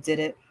know who did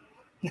it.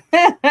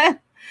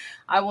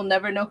 I will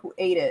never know who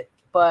ate it.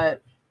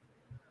 But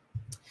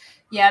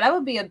yeah, that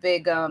would be a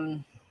big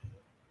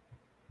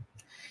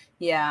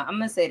yeah, I'm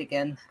gonna say it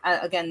again.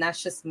 Again,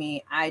 that's just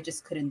me. I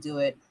just couldn't do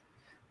it.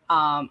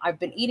 I've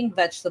been eating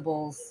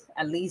vegetables,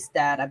 at least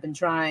that. I've been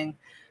trying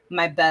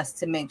my best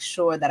to make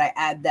sure that I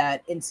add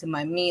that into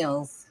my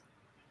meals.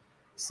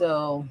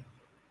 So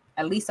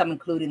at least I'm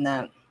including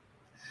that.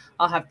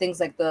 I'll have things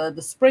like the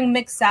spring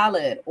mix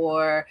salad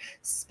or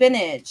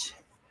spinach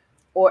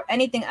or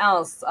anything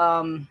else,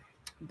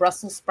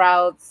 Brussels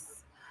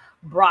sprouts,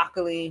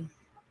 broccoli.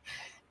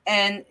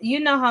 And you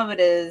know how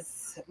it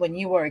is when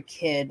you were a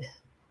kid.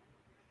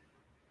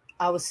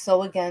 I was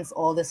so against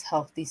all this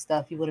healthy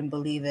stuff, you wouldn't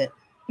believe it.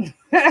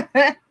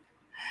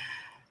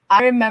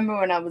 I remember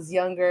when I was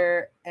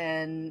younger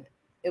and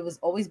it was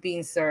always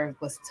being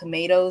served was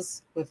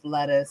tomatoes with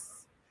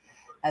lettuce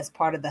as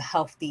part of the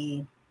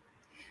healthy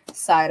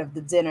side of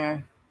the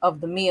dinner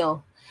of the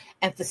meal.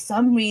 And for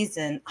some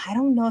reason, I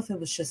don't know if it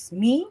was just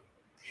me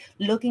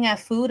looking at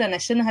food, and I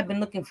shouldn't have been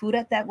looking food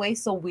at that way,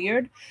 so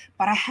weird,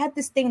 but I had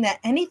this thing that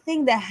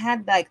anything that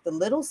had like the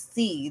little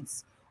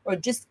seeds or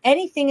just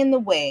anything in the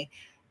way,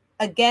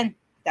 again,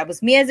 that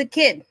was me as a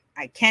kid.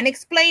 I can't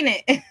explain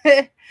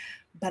it.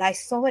 But I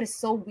saw it as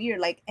so weird.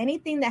 Like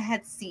anything that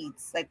had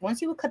seeds, like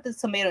once you would cut the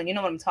tomato, and you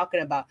know what I'm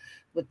talking about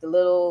with the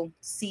little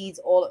seeds,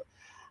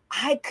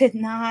 I could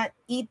not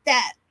eat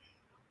that.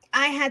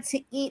 I had to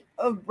eat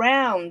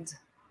around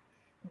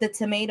the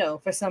tomato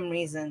for some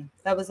reason.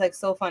 That was like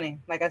so funny.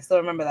 Like I still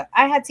remember that.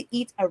 I had to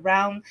eat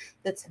around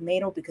the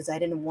tomato because I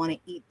didn't want to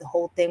eat the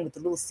whole thing with the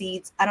little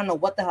seeds. I don't know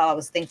what the hell I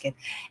was thinking.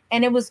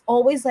 And it was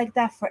always like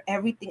that for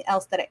everything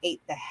else that I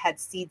ate that had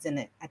seeds in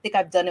it. I think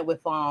I've done it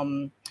with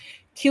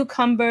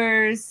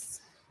cucumbers.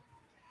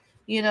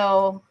 You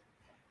know,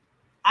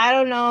 I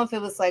don't know if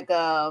it was like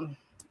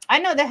I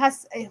know that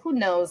has, who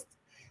knows,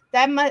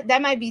 that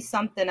might be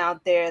something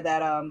out there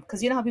that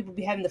because you know how people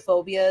be having the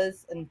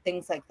phobias and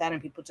things like that,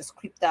 and people just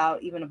creeped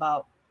out even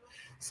about.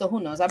 So who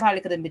knows? I probably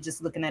could have been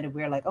just looking at it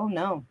weird, like, oh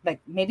no, like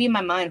maybe in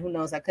my mind, who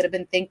knows? I could have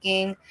been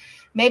thinking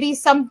maybe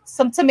some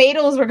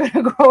tomatoes were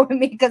gonna grow in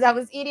me because I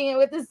was eating it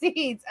with the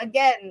seeds.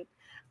 Again,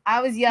 I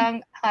was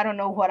young. I don't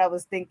know what I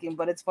was thinking,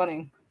 but it's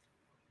funny.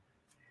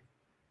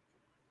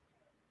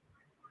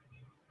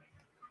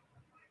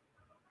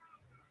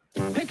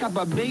 Pick up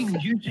a big,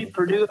 juicy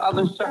Purdue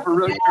oven stuffer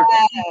roaster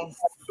Yes.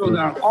 so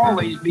there'll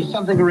always be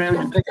something around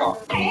to pick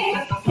off. The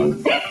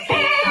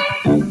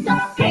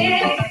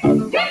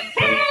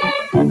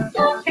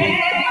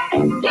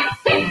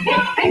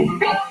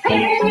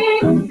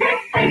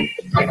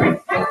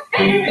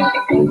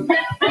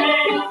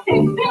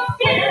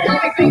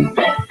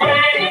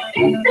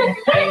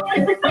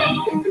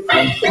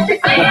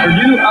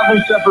Purdue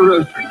oven stuffer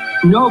roaster.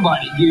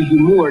 Nobody gives you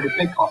more to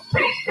pick off.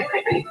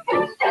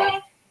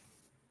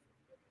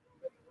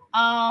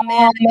 Oh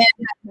man,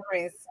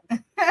 memories.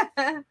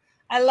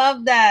 I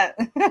love that.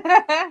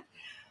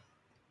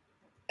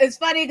 It's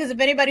funny because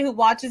if anybody who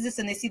watches this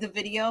and they see the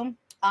video,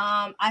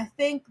 I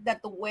think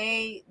that the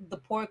way the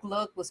pork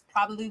looked was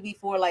probably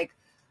before like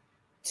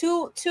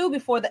two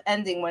before the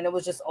ending when it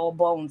was just all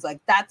bones.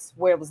 Like that's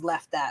where it was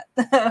left at.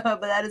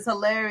 But that is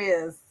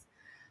hilarious.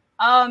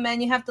 Oh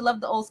man, you have to love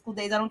the old school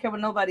days. I don't care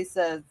what nobody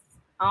says.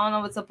 I don't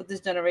know what's up with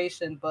this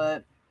generation,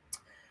 but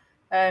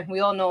we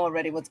all know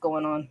already what's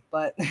going on.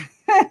 But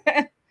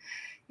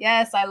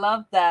yes, I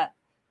love that.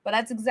 But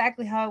that's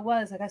exactly how it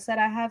was. Like I said,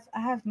 I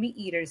have meat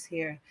eaters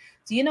here.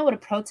 Do you know what a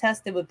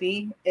protest it would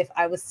be if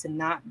I was to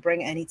not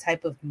bring any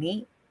type of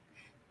meat?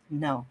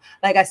 No.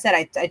 Like I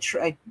said,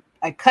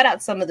 I cut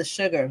out some of the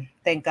sugar.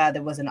 Thank God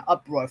there wasn't an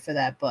uproar for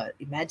that. But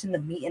imagine the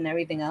meat and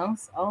everything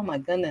else. Oh my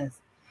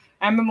goodness.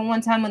 I remember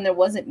one time when there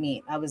wasn't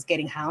meat, I was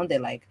getting hounded.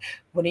 Like,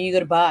 when are you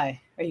gonna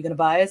buy? Are you gonna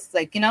buy us?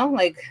 Like, you know,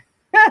 like.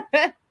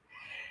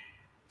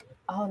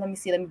 Oh, let me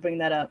see. Let me bring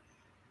that up.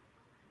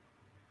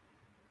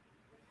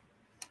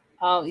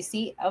 Oh, you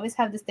see, I always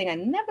have this thing. I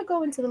never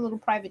go into the little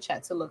private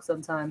chat to look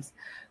sometimes.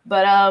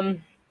 But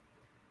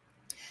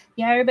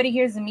yeah, everybody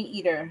here is a meat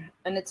eater.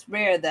 And it's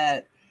rare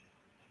that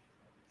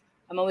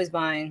I'm always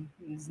buying.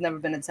 There's never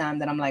been a time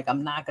that I'm like,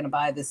 I'm not gonna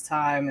buy this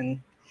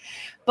time.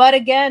 But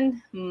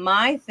again,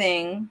 my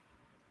thing,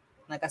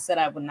 like I said,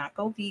 I would not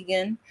go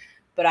vegan,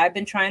 but I've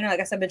been trying to, like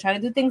I said, I've been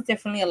trying to do things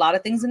differently. A lot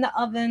of things in the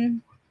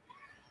oven,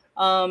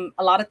 a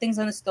lot of things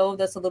on the stove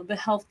that's a little bit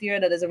healthier,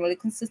 that doesn't really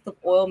consist of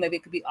oil. Maybe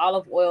it could be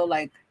olive oil,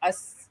 like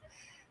us.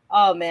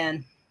 Oh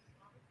man,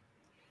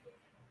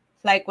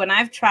 like when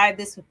I've tried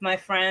this with my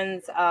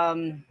friends,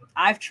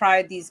 I've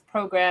tried these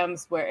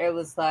programs where it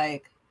was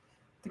like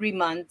 3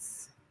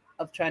 months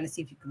of trying to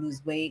see if you could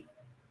lose weight.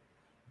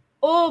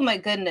 Oh my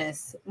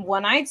goodness.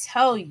 When I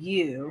tell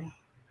you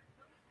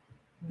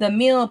the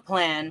meal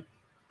plan,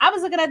 I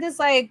was looking at this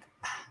like,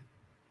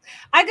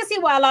 I can see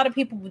why a lot of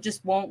people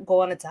just won't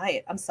go on a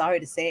diet. I'm sorry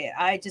to say it.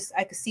 I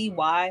can see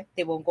why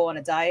they won't go on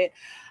a diet.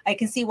 I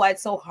can see why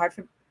it's so hard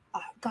for,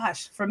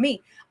 gosh, for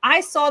me. I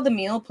saw the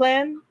meal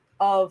plan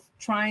of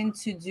trying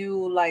to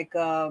do like,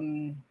 what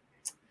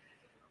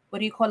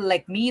do you call it?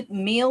 Like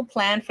meal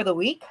plan for the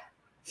week.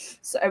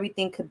 So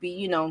everything could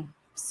be,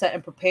 set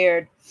and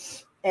prepared.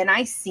 And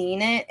I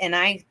seen it and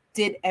I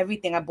did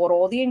everything. I bought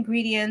all the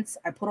ingredients.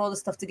 I put all the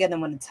stuff together.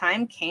 And when the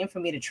time came for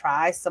me to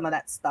try some of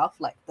that stuff,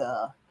 like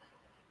the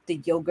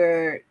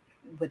yogurt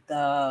with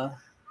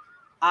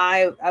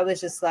I was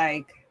just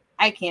like,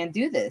 I can't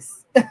do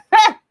this.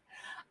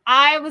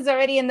 I was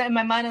already in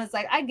my mind. I was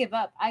like, I give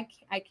up. I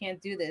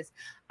can't do this.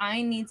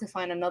 I need to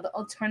find another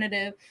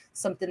alternative,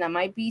 something that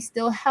might be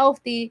still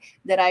healthy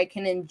that I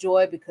can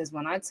enjoy. Because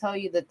when I tell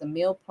you that the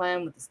meal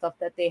plan with the stuff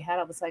that they had,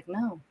 I was like,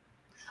 no.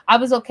 I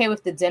was okay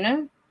with the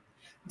dinner.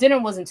 Dinner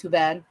wasn't too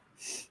bad.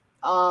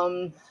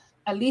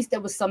 At least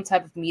there was some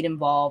type of meat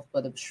involved,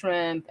 whether it was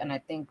shrimp and I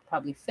think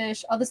probably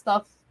fish. Other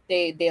stuff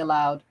they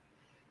allowed.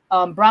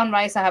 Brown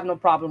rice I have no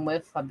problem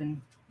with. I've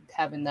been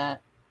having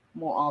that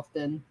more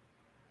often.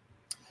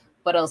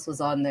 What else was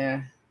on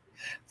there?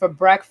 For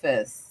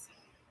breakfast,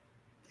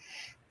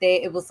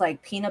 it was like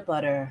peanut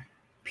butter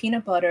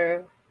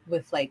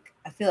with like,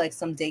 I feel like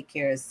some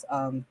daycares,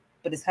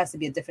 but it has to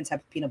be a different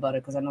type of peanut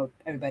butter because I know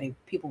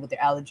people with their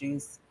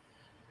allergies.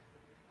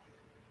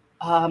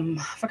 I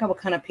forgot what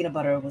kind of peanut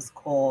butter it was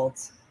called.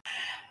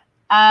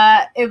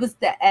 It was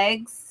the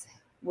eggs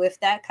with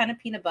that kind of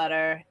peanut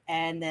butter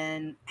and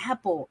then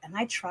apple. And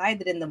I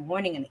tried it in the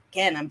morning. And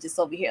again, I'm just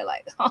over here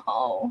like,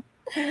 oh,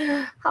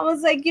 I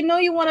was like, you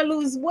want to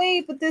lose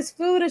weight, but this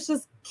food is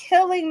just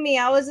killing me.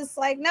 I was just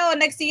like, no. And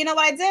next thing you know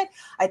what I did?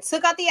 I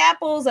took out the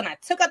apples and I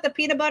took out the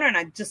peanut butter and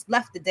I just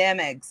left the damn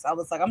eggs. I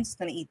was like, I'm just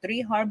going to eat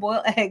 3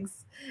 hard-boiled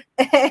eggs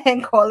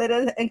and call it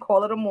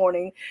a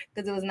morning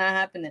because it was not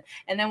happening.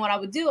 And then what I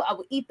would do, I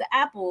would eat the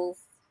apples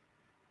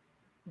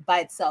by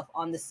itself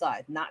on the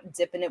side, not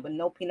dipping it with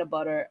no peanut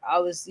butter.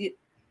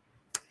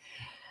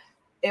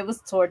 It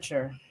was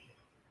torture.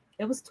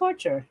 It was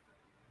torture.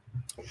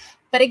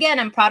 But again,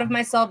 I'm proud of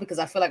myself because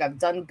I feel like I've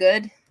done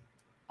good.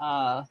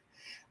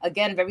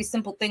 Again, very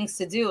simple things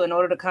to do in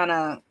order to kind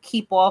of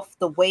keep off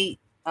the weight.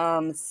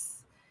 But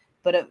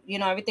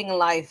everything in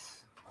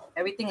life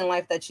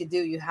that you do,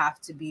 you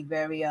have to be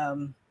very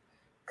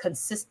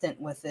consistent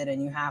with it,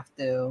 and you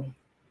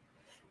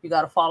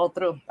got to follow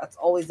through. That's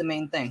always the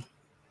main thing.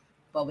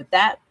 But with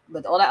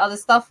all that other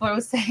stuff I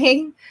was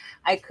saying,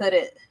 I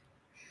couldn't.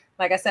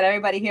 Like I said,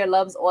 everybody here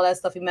loves all that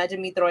stuff.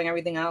 Imagine me throwing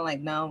everything out.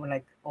 Like, no, we're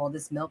like, all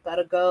this milk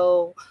gotta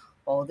go.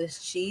 All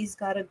this cheese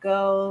gotta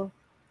go.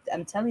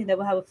 I'm telling you, they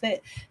will have a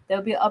fit.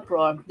 There'll be an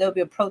uproar. There'll be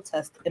a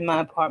protest in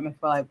my apartment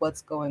for like,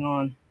 what's going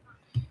on?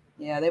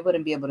 Yeah, they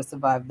wouldn't be able to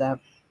survive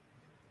that.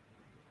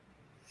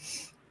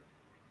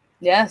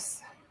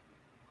 Yes.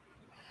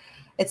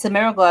 It's a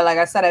miracle. Like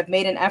I said, I've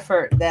made an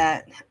effort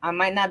that I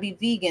might not be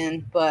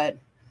vegan, but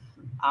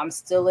I'm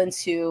still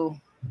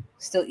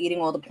eating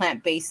all the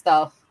plant-based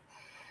stuff.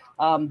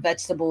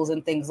 Vegetables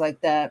and things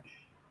like that.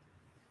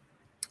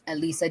 At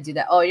least I do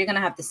that. Oh, you're gonna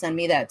have to send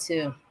me that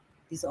too.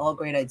 These are all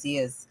great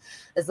ideas.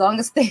 As long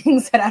as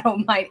things that I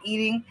don't mind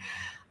eating,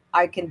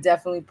 I can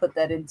definitely put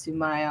that into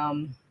my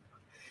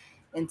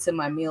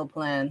meal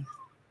plan.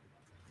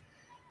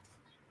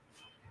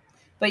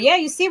 But yeah,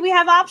 you see, we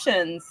have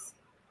options.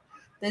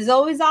 There's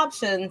always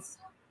options.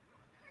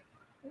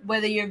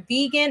 Whether you're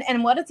vegan,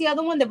 and what is the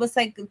other one that was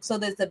like? So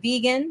there's the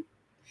vegan,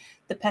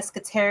 the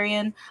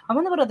pescatarian. I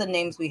wonder what other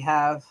names we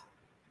have.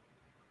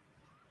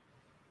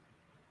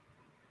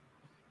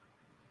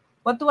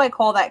 What do I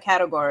call that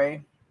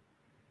category?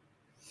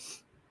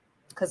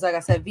 Because like I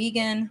said,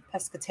 vegan,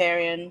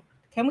 pescatarian.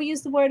 Can we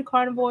use the word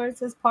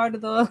carnivores as part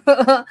of the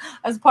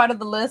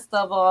list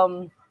of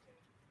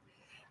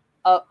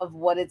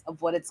what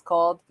it's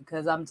called?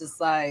 Because I'm just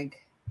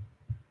like,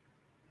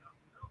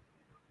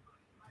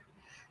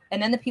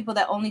 and then the people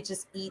that only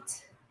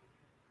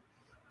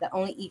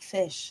eat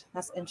fish.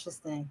 That's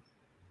interesting.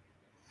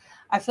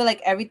 I feel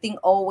like everything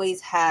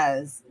always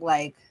has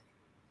like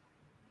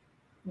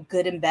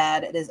good and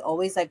bad. There's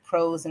always like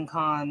pros and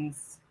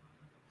cons.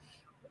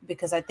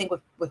 Because I think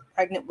with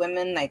pregnant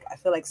women, like I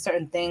feel like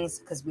certain things,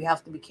 because we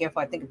have to be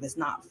careful. I think if it's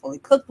not fully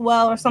cooked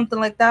well or something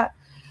like that,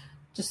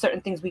 just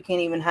certain things we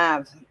can't even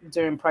have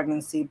during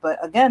pregnancy.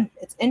 But again,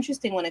 it's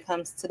interesting when it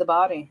comes to the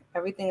body.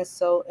 Everything is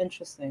so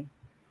interesting.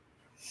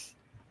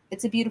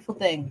 It's a beautiful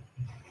thing.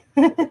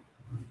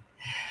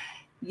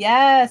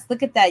 Yes,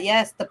 look at that.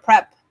 Yes, the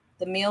prep,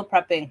 the meal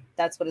prepping.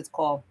 That's what it's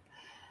called.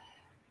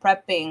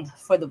 Prepping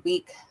for the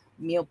week,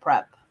 meal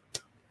prep.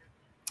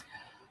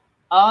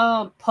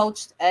 Oh,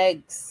 poached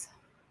eggs,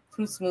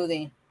 fruit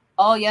smoothie.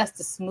 Oh, yes,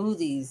 the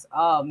smoothies.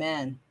 Oh,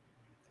 man.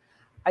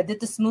 I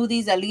did the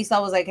smoothies. At least I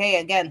was like, hey,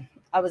 again,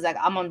 I was like,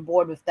 I'm on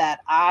board with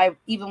that. I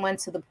even went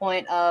to the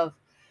point of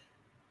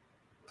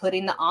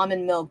putting the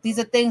almond milk. These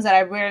are things that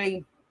I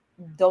rarely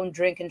don't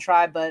drink and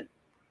try, but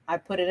I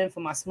put it in for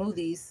my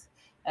smoothies,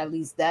 at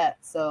least that.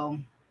 So,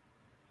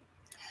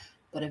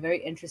 but a very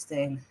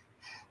interesting.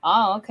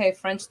 Oh, okay.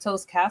 French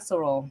toast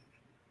casserole.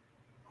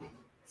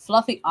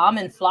 Fluffy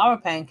almond flour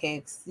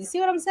pancakes. You see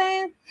what I'm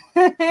saying?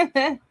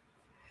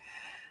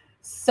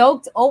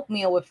 Soaked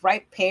oatmeal with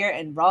ripe pear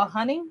and raw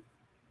honey.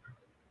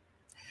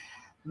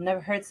 I've never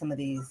heard some of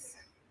these.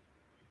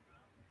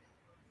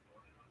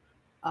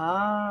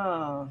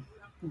 Oh,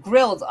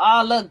 grilled.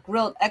 Oh, look,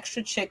 grilled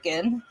extra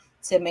chicken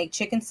to make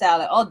chicken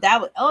salad. Oh, that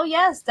would. Oh,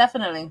 yes,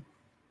 definitely.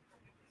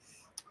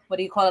 What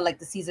do you call it? Like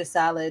the Caesar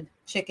salad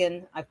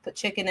chicken. I've put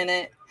chicken in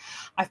it.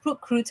 I've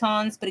put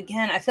croutons, but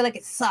again, I feel like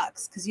it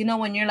sucks because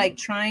when you're like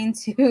trying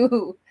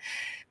to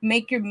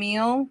make your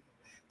meal,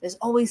 there's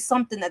always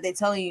something that they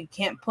tell you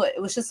can't put.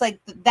 It was just like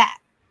that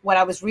when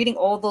I was reading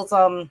all those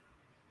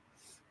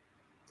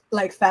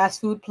like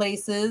fast food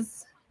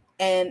places,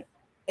 and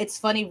it's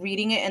funny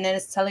reading it and then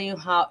it's telling you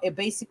how it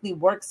basically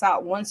works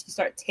out once you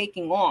start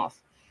taking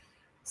off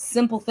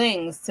simple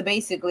things to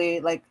basically,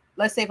 like,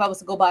 let's say if I was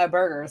to go buy a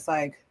burger, it's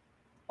like,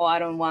 oh, I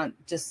don't want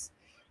just,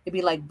 it'd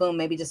be like, boom,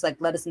 maybe just like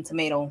lettuce and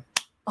tomato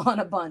on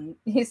a bun.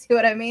 You see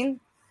what I mean?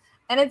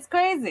 And it's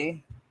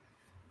crazy.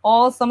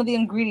 Some of the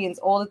ingredients,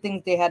 all the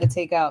things they had to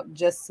take out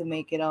just to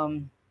make it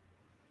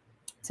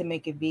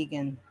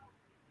vegan.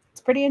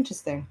 It's pretty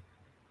interesting.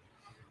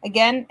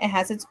 Again, it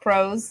has its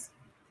pros.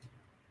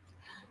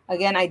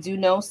 Again, I do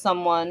know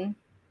someone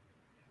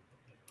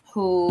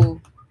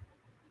who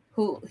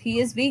he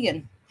is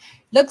vegan.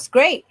 Looks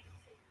great.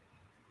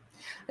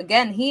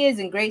 Again, he is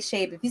in great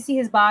shape. If you see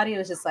his body, it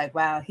was just like,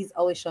 wow, he's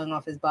always showing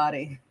off his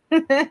body.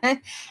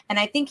 And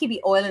I think he'd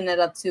be oiling it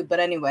up too. But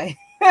anyway,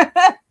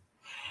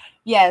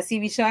 yes, he'd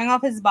be showing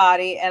off his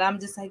body. And I'm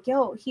just like,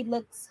 yo, he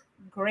looks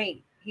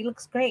great. He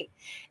looks great.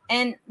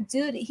 And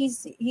dude,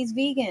 he's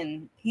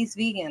vegan. He's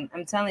vegan.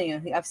 I'm telling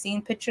you, I've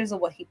seen pictures of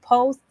what he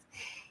posts.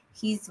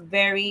 He's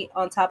very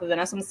on top of it.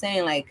 That's what I'm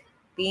saying, like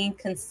being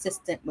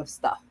consistent with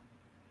stuff.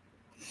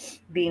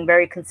 Being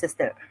very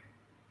consistent.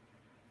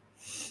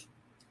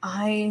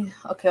 I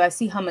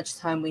see how much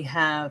time we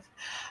have.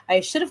 I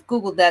should have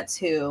Googled that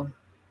too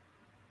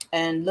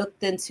and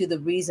looked into the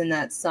reason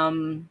that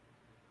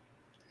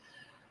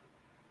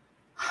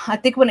I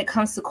think when it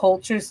comes to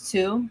cultures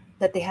too,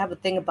 that they have a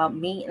thing about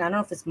meat, and I don't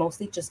know if it's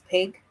mostly just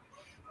pig,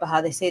 but how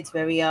they say it's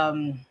very I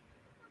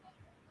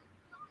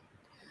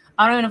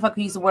don't even know if I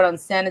could use the word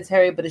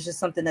unsanitary, but it's just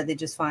something that they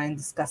just find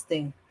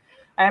disgusting.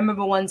 I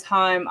remember one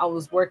time I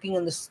was working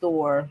in the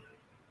store.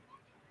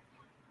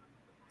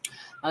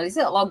 These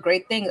are all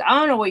great things. I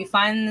don't know where you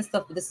find this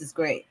stuff, but this is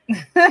great.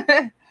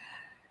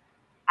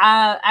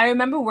 I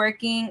remember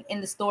working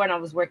in the store, and I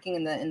was working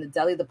in the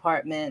deli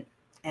department,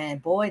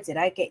 and boy, did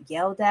I get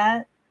yelled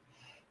at,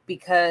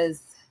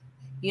 because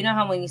you know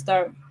how when you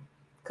start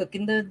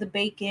cooking the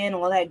bacon,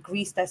 all that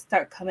grease that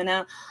start coming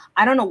out.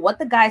 I don't know what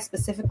the guy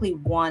specifically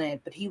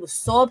wanted, but he was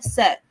so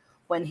upset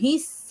when he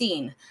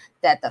seen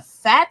that the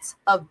fat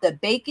of the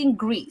bacon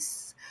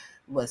grease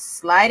was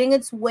sliding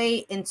its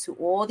way into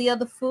all the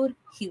other food.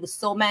 He was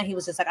so mad. He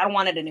was just like, I don't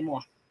want it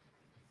anymore.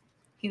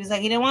 He was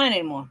like, he didn't want it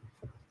anymore.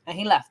 And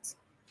he left.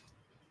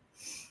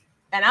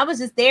 And I was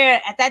just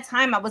there at that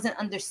time. I wasn't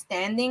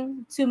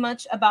understanding too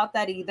much about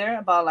that either,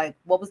 about like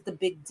what was the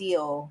big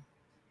deal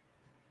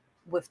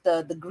with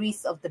the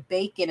grease of the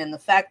bacon and the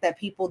fact that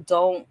people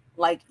don't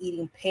like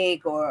eating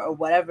pig or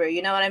whatever.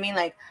 You know what I mean?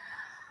 Like,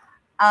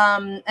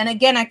 and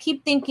again, I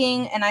keep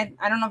thinking, and I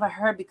don't know if I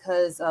heard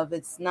because of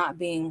it's not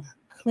being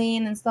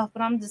clean and stuff,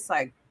 but I'm just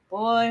like,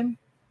 boy,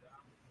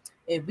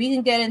 if we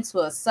can get into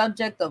a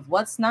subject of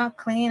what's not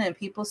clean and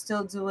people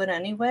still do it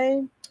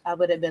anyway, I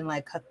would have been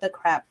like, cut the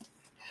crap.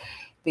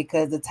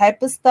 Because the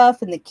type of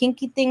stuff and the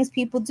kinky things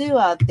people do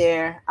out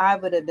there, I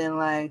would have been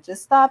like,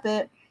 just stop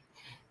it.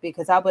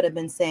 Because I would have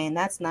been saying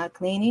that's not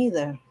clean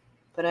either.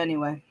 But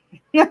anyway,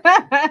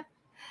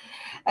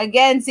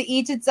 again, to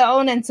each its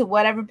own, and to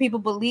whatever people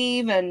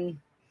believe and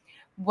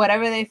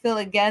whatever they feel,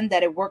 again,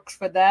 that it works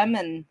for them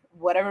and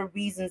whatever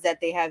reasons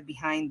that they have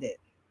behind it.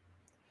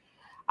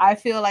 I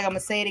feel like I'm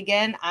going to say it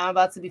again. I'm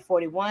about to be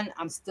 41.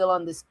 I'm still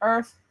on this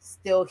earth,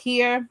 still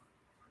here.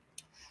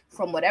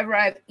 From whatever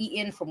I've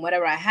eaten, from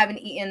whatever I haven't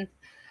eaten.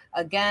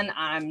 Again,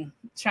 I'm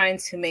trying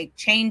to make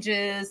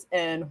changes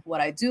in what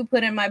I do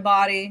put in my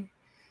body.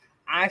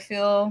 I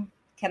feel,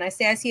 can I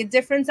say I see a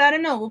difference? I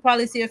don't know. We'll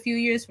probably see a few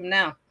years from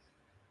now.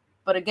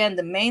 But again,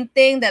 the main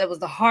thing that was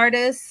the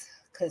hardest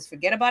because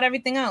forget about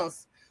everything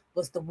else,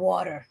 was the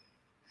water.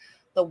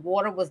 The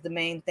water was the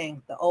main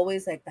thing. The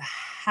always like the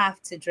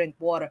have to drink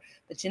water.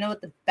 But you know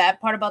what the bad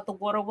part about the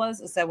water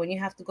was? Is that when you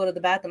have to go to the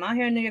bathroom out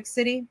here in New York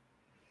City,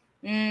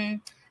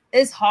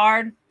 it's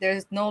hard.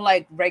 There's no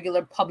like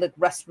regular public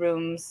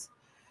restrooms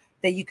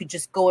that you could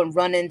just go and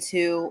run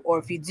into, or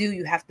if you do,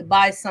 you have to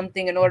buy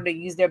something in order to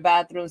use their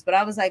bathrooms. But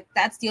I was like,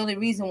 that's the only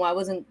reason why I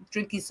wasn't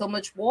drinking so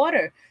much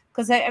water,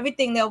 because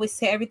everything they always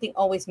say, everything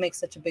always makes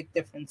such a big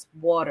difference.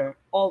 Water,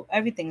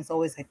 everything is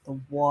always like the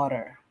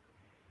water,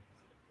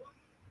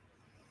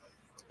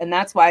 and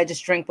that's why I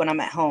just drink when I'm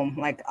at home.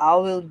 Like I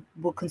will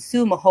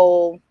consume a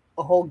whole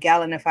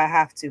gallon if I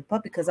have to,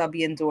 but because I'll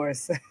be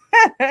indoors.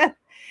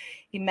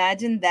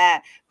 Imagine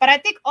that. But I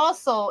think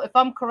also, if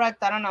I'm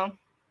correct, I don't know.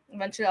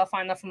 Eventually, I'll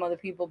find out from other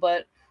people.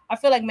 But I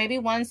feel like maybe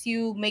once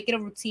you make it a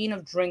routine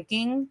of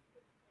drinking,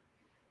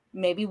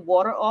 maybe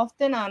water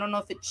often. I don't know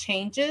if it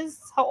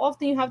changes how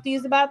often you have to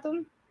use the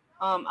bathroom.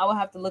 I will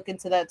have to look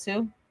into that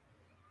too.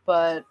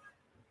 But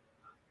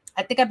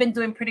I think I've been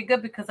doing pretty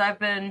good because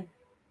I'm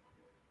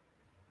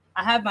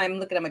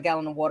looking at my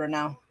gallon of water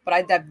now. But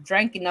I've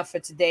drank enough for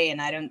today, and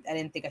I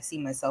didn't think I see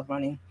myself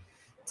running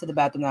to the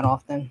bathroom that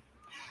often.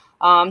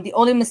 The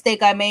only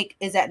mistake I make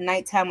is at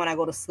nighttime when I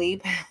go to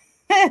sleep.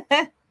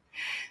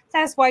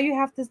 That's why you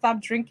have to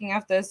stop drinking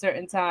after a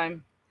certain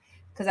time,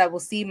 because I will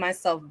see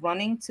myself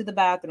running to the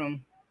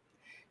bathroom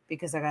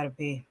because I gotta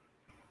pee.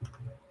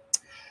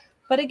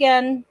 But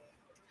again,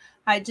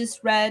 I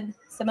just read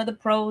some of the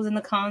pros and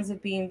the cons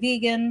of being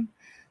vegan,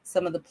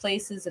 some of the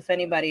places, if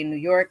anybody in New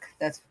York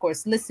that's of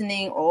course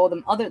listening, or all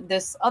them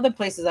there's other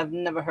places I've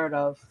never heard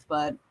of,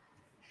 but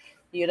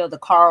you know, the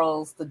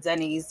Carl's, the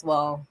Denny's,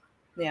 well,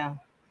 yeah,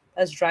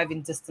 that's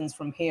driving distance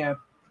from here.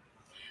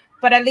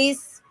 But at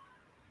least,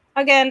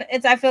 again,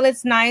 I feel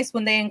it's nice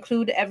when they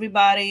include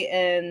everybody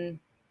in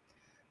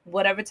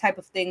whatever type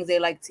of things they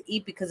like to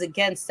eat, because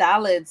again,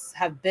 salads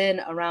have been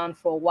around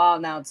for a while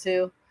now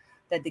too,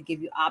 that they give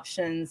you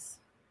options.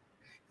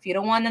 If you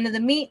don't want none of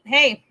the meat,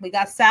 hey, we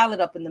got salad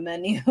up in the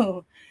menu.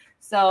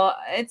 So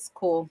it's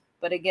cool.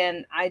 But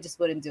again, I just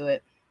wouldn't do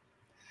it.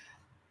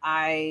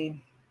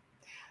 I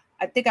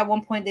think at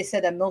one point they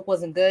said that milk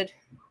wasn't good,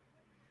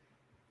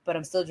 but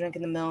I'm still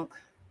drinking the milk.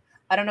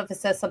 I don't know if it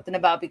says something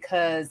about,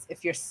 because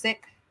if you're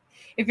sick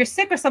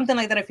or something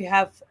like that, if you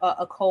have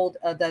a cold,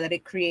 that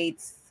it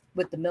creates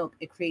with the milk,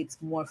 it creates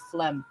more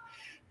phlegm.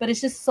 But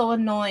it's just so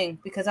annoying,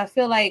 because I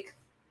feel like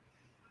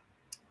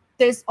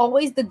there's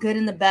always the good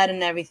and the bad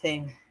in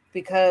everything.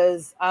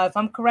 Because if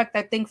I'm correct,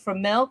 I think for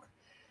milk,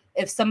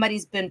 if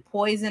somebody's been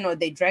poisoned or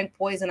they drank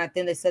poison, I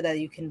think they said that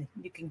you can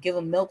give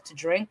them milk to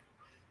drink,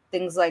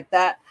 things like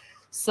that.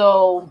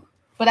 So,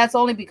 but that's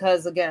only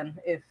because, again,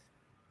 if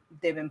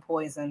they've been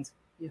poisoned,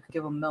 you can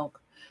give them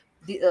milk.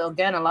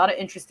 Again, a lot of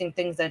interesting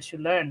things that you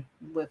learn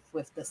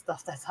with the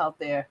stuff that's out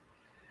there.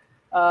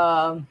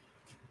 What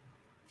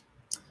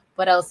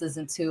else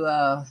isn't too?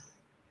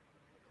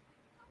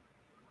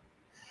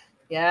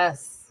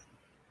 Yes.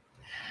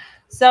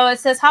 So it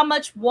says how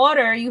much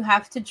water you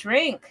have to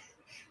drink.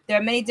 There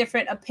are many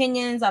different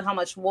opinions on how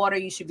much water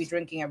you should be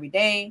drinking every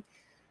day.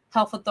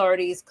 Health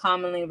authorities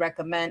commonly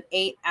recommend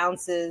 8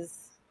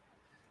 ounces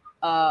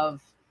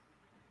of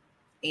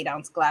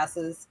 8-ounce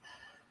glasses,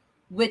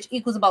 which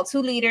equals about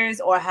 2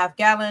 liters or a half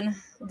gallon.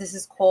 This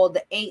is called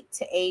the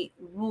 8-to-8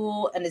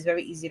 rule, and it's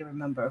very easy to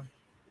remember.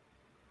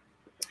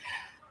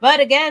 But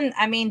again,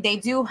 I mean, they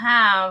do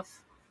have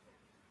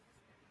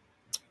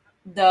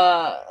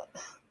the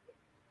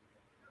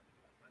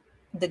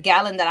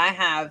gallon that I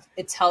have,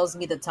 it tells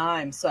me the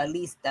time. So at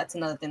least that's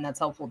another thing that's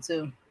helpful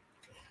too.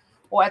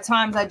 Or at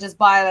times I just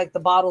buy like the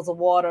bottles of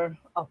water.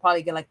 I'll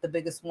probably get like the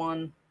biggest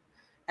one,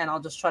 and I'll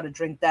just try to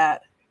drink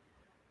that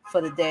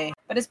for the day.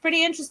 But it's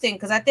pretty interesting,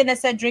 because I think I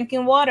said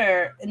drinking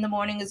water in the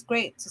morning is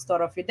great to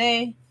start off your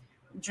day.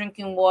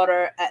 Drinking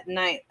water at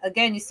night.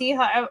 Again, you see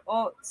how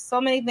so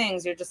many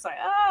things, you're just like,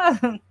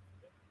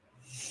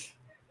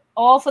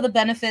 all for the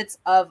benefits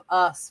of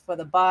us, for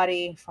the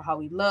body, for how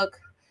we look,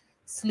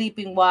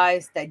 sleeping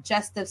wise,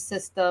 digestive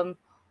system,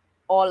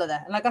 all of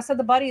that. And like I said,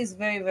 the body is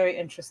very, very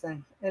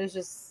interesting. It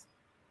just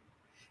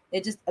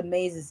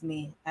amazes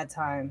me at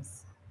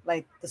times.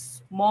 Like the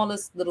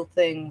smallest little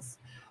things,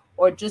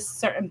 or just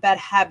certain bad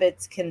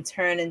habits can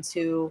turn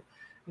into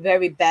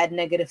very bad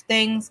negative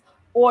things,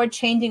 or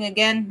changing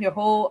again your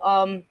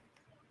whole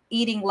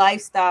eating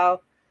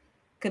lifestyle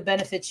could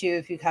benefit you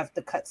if you have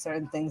to cut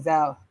certain things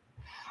out.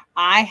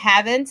 I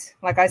haven't,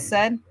 like I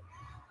said,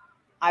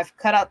 I've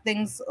cut out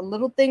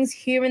little things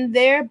here and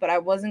there, but I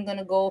wasn't going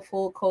to go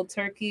full cold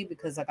turkey,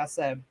 because like I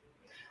said,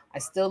 I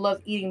still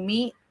love eating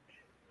meat.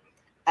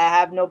 I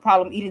have no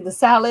problem eating the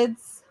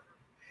salads.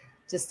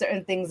 Just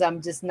certain things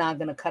I'm just not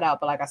going to cut out.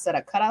 But like I said,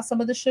 I cut out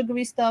some of the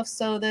sugary stuff,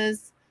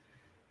 sodas.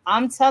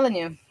 I'm telling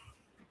you,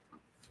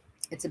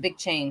 it's a big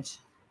change.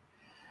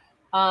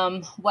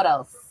 What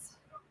else?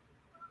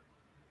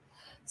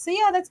 So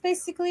yeah, that's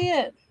basically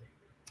it.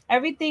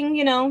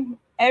 Everything,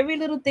 every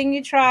little thing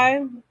you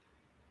try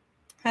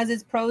has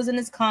its pros and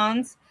its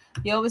cons.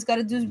 You always got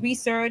to do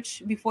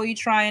research before you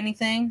try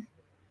anything.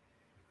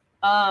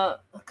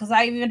 Because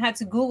I even had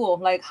to Google,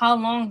 like, how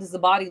long does the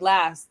body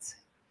last?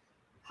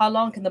 How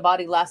long can the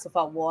body last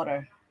without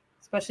water?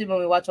 Especially when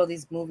we watch all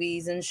these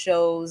movies and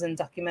shows and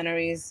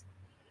documentaries,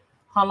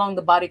 how long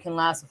the body can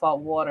last without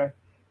water.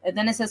 And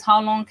then it says,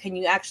 how long can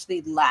you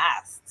actually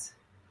last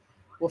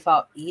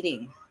without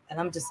eating? And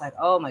I'm just like,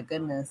 oh my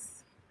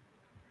goodness.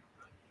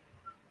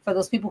 For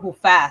those people who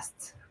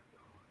fast,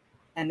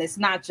 and it's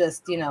not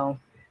just,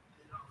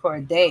 for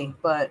a day,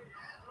 but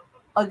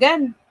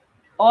again,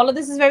 all of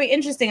this is very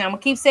interesting. I'm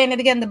gonna keep saying it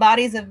again. The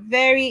body is a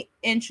very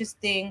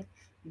interesting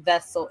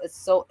vessel. It's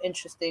so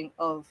interesting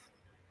of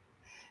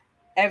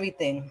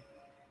everything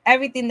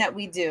that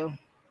we do,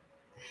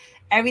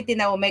 everything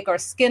that will make our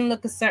skin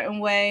look a certain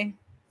way.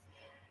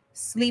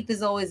 Sleep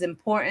is always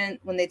important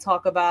when they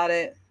talk about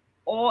it.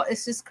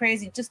 It's just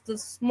crazy. Just the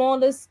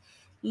smallest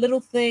little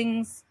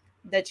things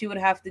that you would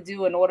have to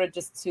do in order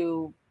just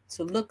to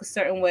look a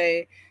certain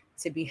way,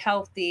 to be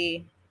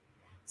healthy.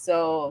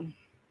 So,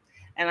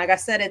 and like I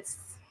said, it's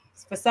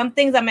for some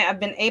things I've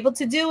been able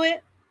to do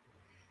it.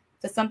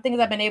 For some things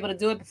I've been able to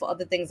do it, but for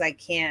other things I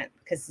can't.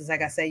 Because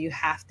like I said, you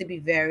have to be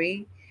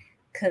very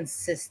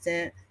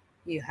consistent.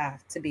 You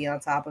have to be on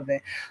top of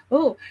it.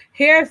 Oh,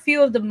 here are a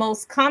few of the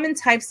most common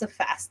types of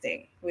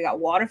fasting. We got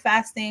water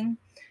fasting,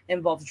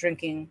 involves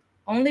drinking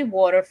only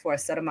water for a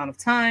set amount of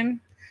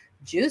time.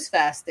 Juice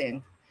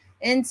fasting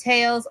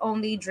entails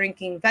only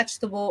drinking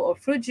vegetable or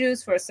fruit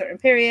juice for a certain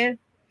period.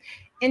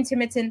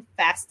 Intermittent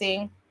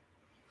fasting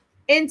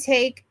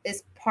intake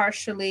is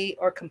partially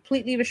or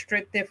completely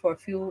restricted for a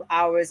few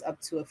hours up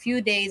to a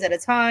few days at a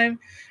time,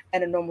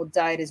 and a normal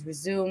diet is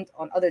resumed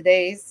on other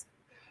days.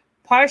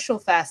 Partial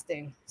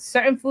fasting.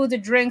 Certain foods or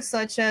drinks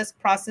such as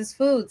processed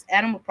foods,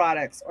 animal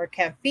products, or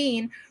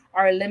caffeine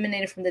are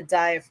eliminated from the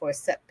diet for a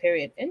set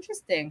period.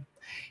 Interesting.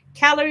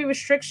 Calorie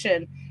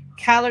restriction.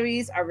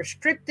 Calories are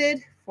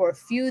restricted for a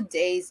few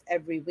days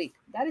every week.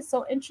 That is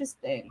so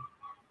interesting.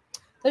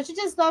 Don't you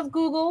just love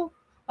Google?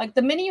 Like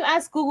the minute you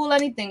ask Google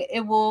anything,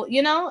 it will,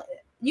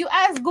 you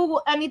ask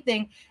Google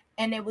anything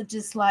and it would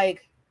just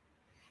like,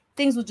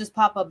 things will just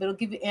pop up. It'll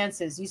give you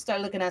answers. You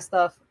start looking at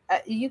stuff.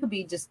 You could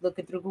be just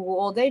looking through Google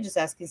all day, just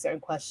asking certain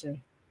questions.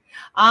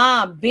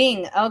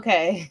 Bing.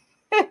 Okay.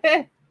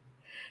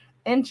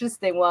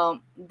 Interesting. Well,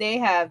 they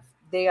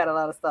got a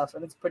lot of stuff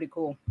and it's pretty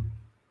cool.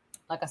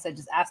 Like I said,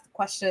 just ask the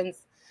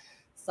questions.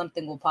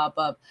 Something will pop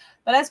up.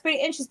 But that's pretty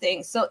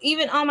interesting. So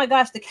even, oh my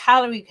gosh, the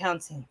calorie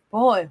counting.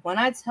 Boy, when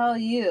I tell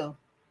you,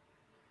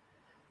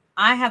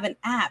 I have an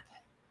app.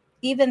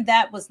 Even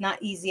that was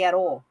not easy at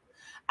all.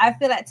 I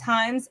feel at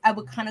times I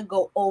would kind of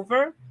go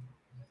over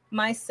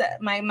my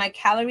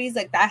calories.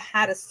 Like I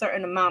had a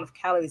certain amount of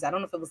calories. I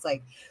don't know if it was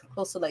like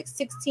close to like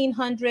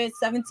 1,600,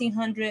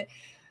 1,700.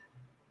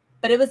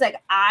 But it was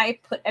like I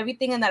put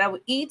everything in that I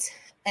would eat.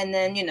 And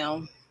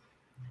then,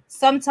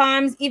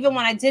 sometimes even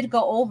when I did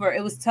go over,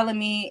 it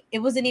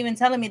wasn't even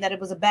telling me that it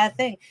was a bad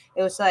thing.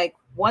 It was like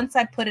once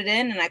I put it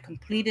in and I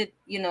completed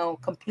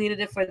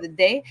it for the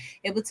day,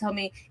 it would tell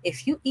me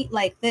if you eat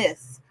like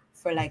this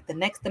for like the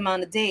next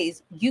amount of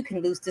days, you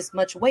can lose this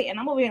much weight. And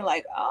I'm over here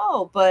like,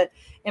 oh, but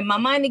in my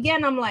mind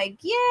again, I'm like,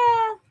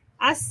 yeah,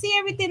 I see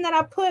everything that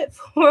I put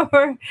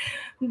for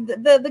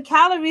the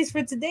calories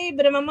for today.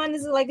 But in my mind,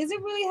 is like, is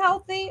it really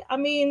healthy? I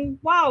mean,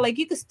 wow, like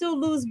you could still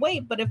lose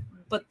weight. But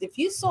if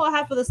you saw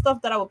half of the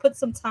stuff that I would put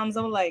sometimes,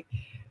 I'm like,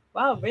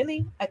 wow,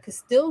 really? I could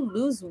still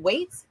lose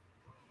weight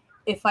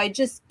if I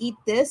just eat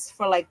this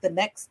for like the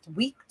next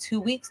week,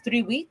 2 weeks,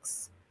 3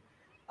 weeks.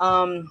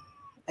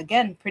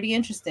 Again, pretty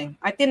interesting.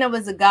 I think there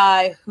was a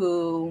guy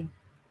who,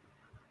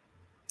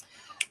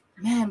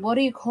 man, what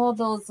do you call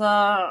those?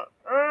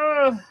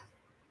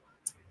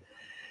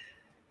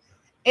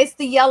 It's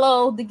the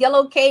yellow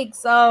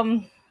cakes.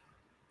 Oh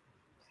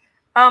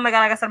my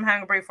God, I guess I'm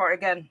having a brain fart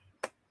again.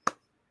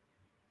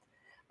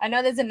 I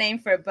know there's a name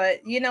for it,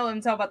 but you know what I'm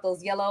talking about,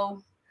 those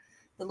yellow,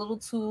 the little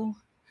two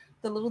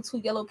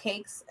yellow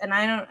cakes. And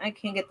I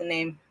can't get the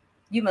name.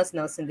 You must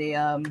know, Cindy.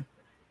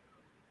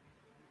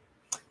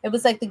 It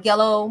was like the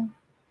yellow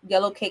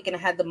cake and it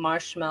had the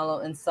marshmallow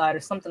inside or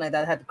something like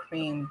that. It had the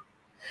cream.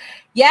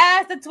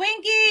 Yes, the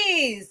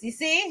Twinkies. You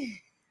see?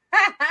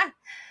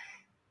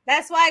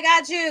 That's why I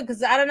got you,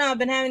 because I don't know. I've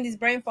been having these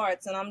brain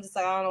farts and I'm just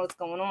like, I don't know what's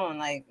going on.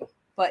 Like,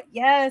 but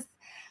yes,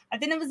 I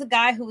think it was a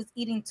guy who was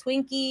eating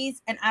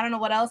Twinkies and I don't know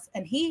what else.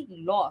 And he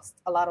lost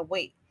a lot of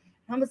weight.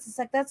 And I was just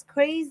like, that's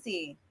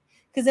crazy.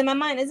 Because in my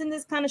mind, isn't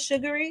this kind of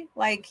sugary?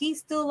 Like he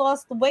still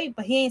lost the weight,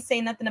 but he ain't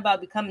saying nothing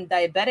about becoming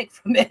diabetic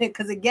from it.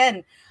 Because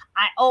again,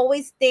 I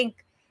always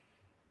think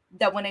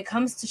that when it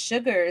comes to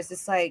sugars,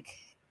 it's like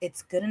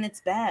it's good and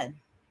it's bad.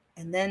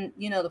 And then,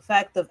 the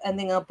fact of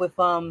ending up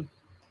being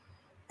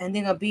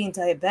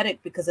diabetic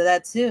because of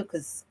that too.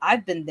 Because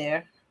I've been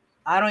there.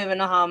 I don't even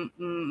know how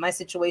my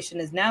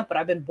situation is now, but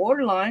I've been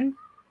borderline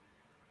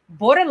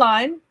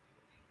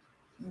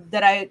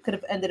that I could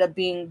have ended up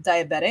being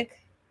diabetic.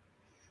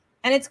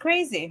 And it's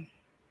crazy.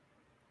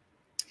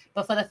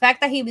 But for the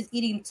fact that he was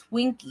eating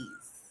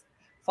Twinkies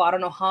for I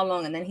don't know how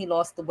long, and then he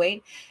lost the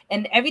weight.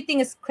 And everything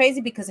is crazy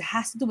because it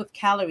has to do with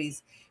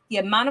calories. the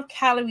amount of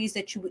calories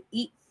that you would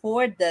eat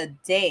for the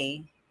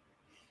day,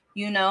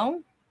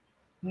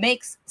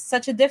 makes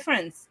such a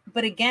difference.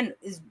 But again,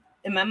 is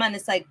in my mind,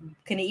 it's like,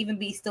 can it even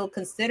be still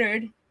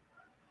considered?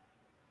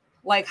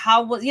 Like,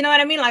 how was, you know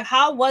what I mean? Like,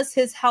 how was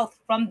his health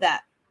from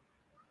that?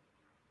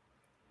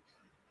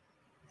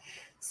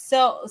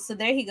 So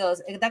there he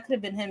goes. That could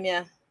have been him,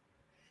 yeah.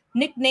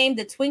 Nicknamed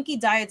the Twinkie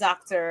Diet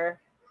Doctor,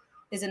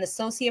 is an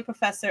associate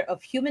professor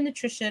of human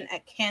nutrition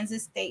at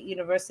Kansas State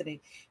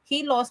University.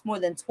 He lost more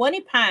than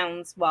 20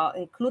 pounds while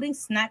including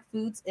snack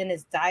foods in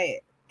his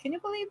diet. Can you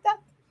believe that?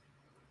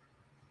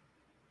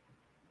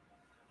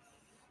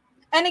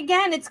 And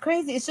again, it's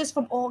crazy. It's just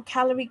from all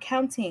calorie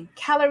counting.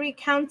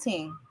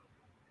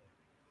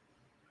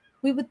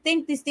 We would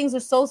think these things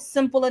are so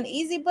simple and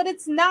easy, but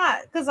it's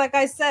not. Because like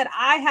I said,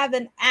 I have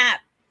an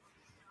app,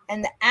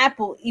 and the app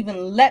will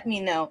even let me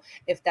know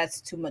if that's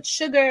too much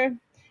sugar,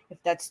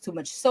 if that's too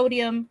much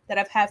sodium that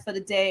I've had for the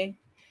day.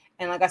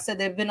 And like I said,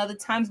 there have been other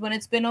times when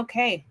it's been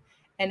okay.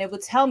 And it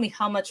would tell me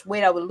how much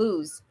weight I would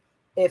lose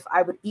if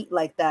I would eat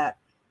like that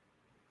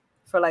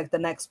for like the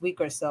next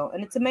week or so.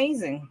 And it's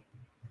amazing.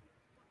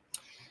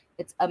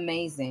 It's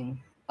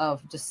amazing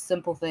of just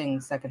simple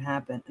things that can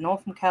happen, and all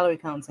from calorie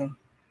counting.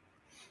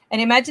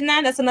 And imagine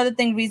that. That's another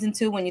reason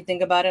too, when you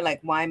think about it, like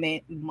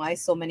why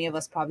so many of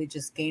us probably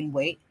just gain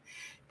weight,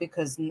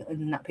 because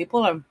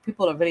people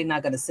are really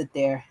not going to sit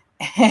there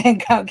and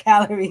count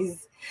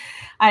calories.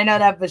 I know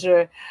that for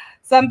sure.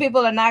 Some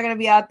people are not going to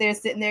be out there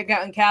sitting there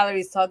counting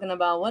calories, talking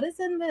about what is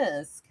in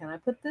this. Can I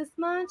put this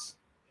much?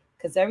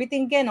 Because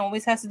everything again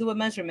always has to do with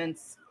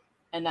measurements,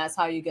 and that's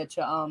how you get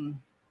your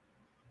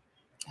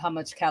how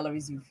much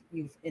calories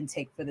you've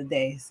intake for the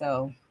day.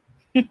 So.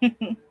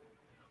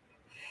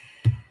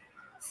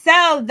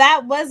 So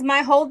that was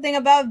my whole thing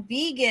about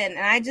vegan. And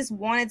I just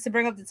wanted to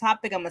bring up the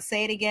topic. I'm going to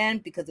say it again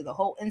because of the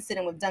whole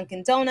incident with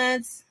Dunkin'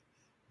 Donuts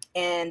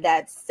and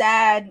that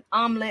sad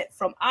omelet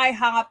from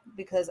IHOP,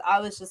 because I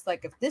was just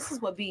like, if this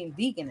is what being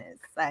vegan is,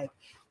 like,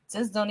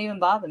 just don't even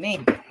bother me.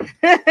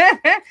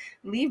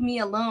 Leave me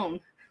alone.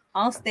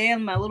 I'll stay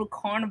on my little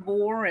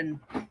carnivore and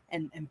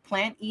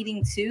plant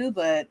eating too.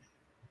 But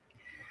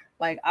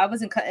like, I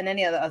wasn't cutting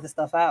any of the other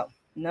stuff out.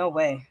 No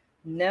way.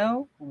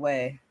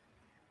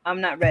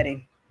 I'm not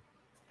ready.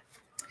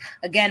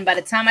 Again, by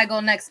the time I go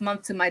next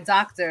month to my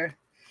doctor,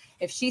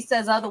 if she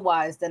says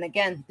otherwise, then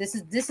again, this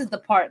is the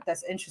part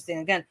that's interesting.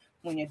 Again,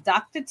 when your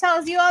doctor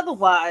tells you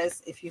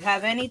otherwise, if you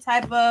have any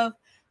type of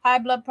high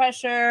blood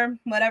pressure,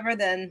 whatever,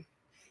 then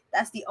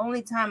that's the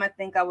only time I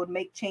think I would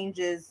make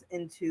changes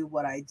into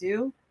what I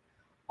do,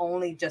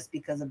 only just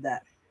because of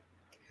that.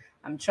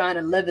 I'm trying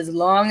to live as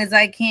long as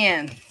I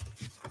can.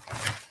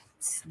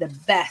 It's the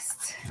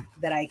best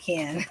that I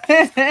can.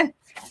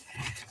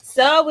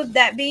 So with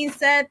that being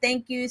said,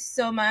 thank you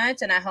so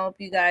much. And I hope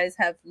you guys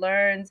have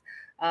learned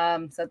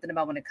something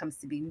about when it comes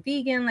to being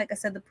vegan. Like I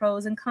said, the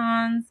pros and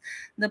cons,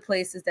 the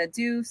places that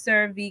do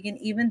serve vegan,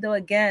 even though,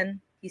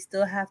 again, you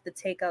still have to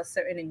take out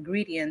certain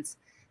ingredients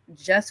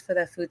just for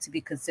that food to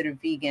be considered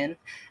vegan.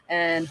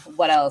 And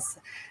what else?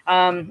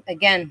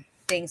 Again,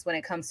 things when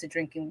it comes to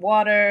drinking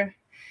water,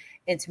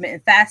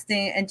 intermittent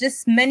fasting, and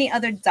just many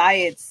other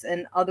diets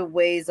and other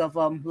ways of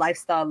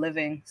lifestyle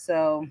living.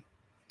 So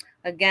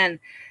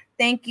again,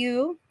 thank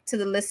you to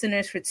the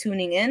listeners for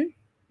tuning in.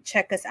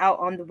 Check us out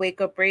on the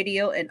Wake Up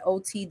Radio and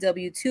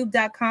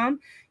OTWTube.com.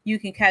 You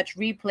can catch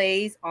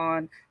replays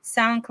on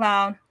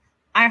SoundCloud,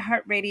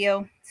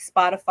 iHeartRadio,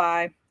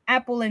 Spotify,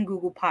 Apple, and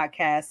Google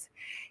Podcasts.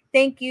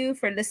 Thank you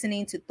for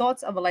listening to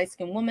Thoughts of a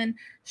Light-Skinned Woman.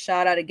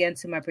 Shout out again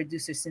to my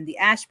producer, Cindy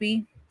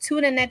Ashby.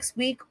 Tune in next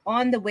week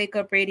on the Wake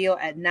Up Radio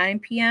at 9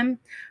 p.m.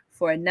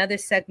 for another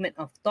segment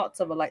of Thoughts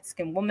of a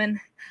Light-Skinned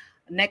Woman.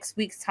 Next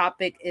week's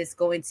topic is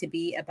going to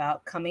be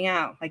about coming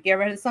out. Like, you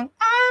ever heard the song,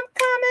 I'm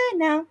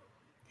coming out,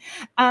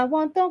 I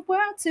want the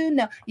world to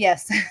know?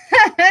 Yes,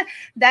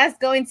 that's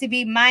going to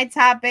be my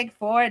topic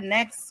for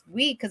next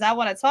week because I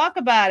want to talk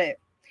about it.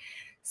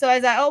 So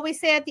as I always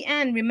say at the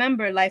end,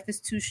 remember, life is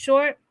too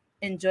short.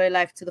 Enjoy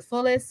life to the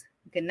fullest.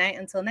 Good night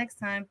until next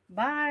time.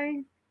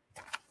 Bye.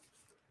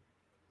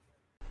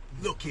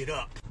 Look it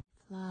up.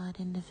 Flawed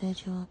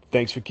individual.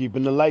 Thanks for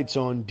keeping the lights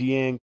on,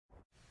 Deang.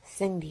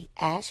 Cindy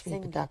Ashby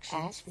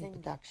Productions.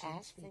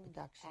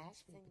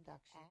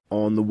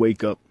 On the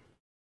Wake Up.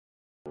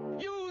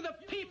 You, the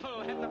people,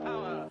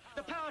 have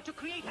the power to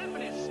create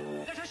happiness.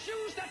 Let us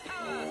use that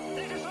power.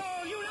 Let us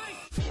all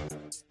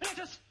unite. Let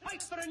us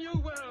fight for a new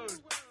world.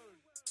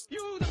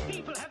 You, the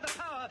people, have the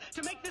power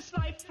to make this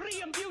life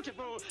free and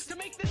beautiful, to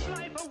make this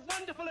life a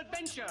wonderful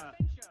adventure.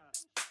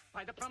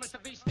 By the promise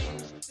of these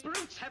things,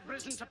 brutes have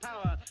risen to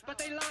power, but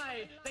they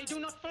lie. They do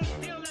not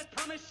fulfill that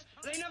promise.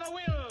 They never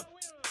will.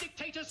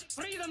 Dictators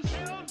free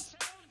themselves,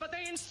 but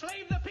they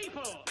enslave the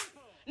people.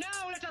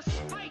 Now let us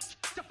fight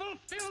to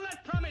fulfill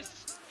that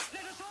promise.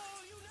 Let us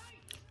all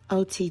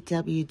unite.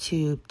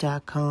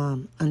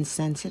 OTWTube.com,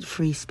 uncensored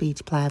free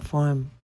speech platform.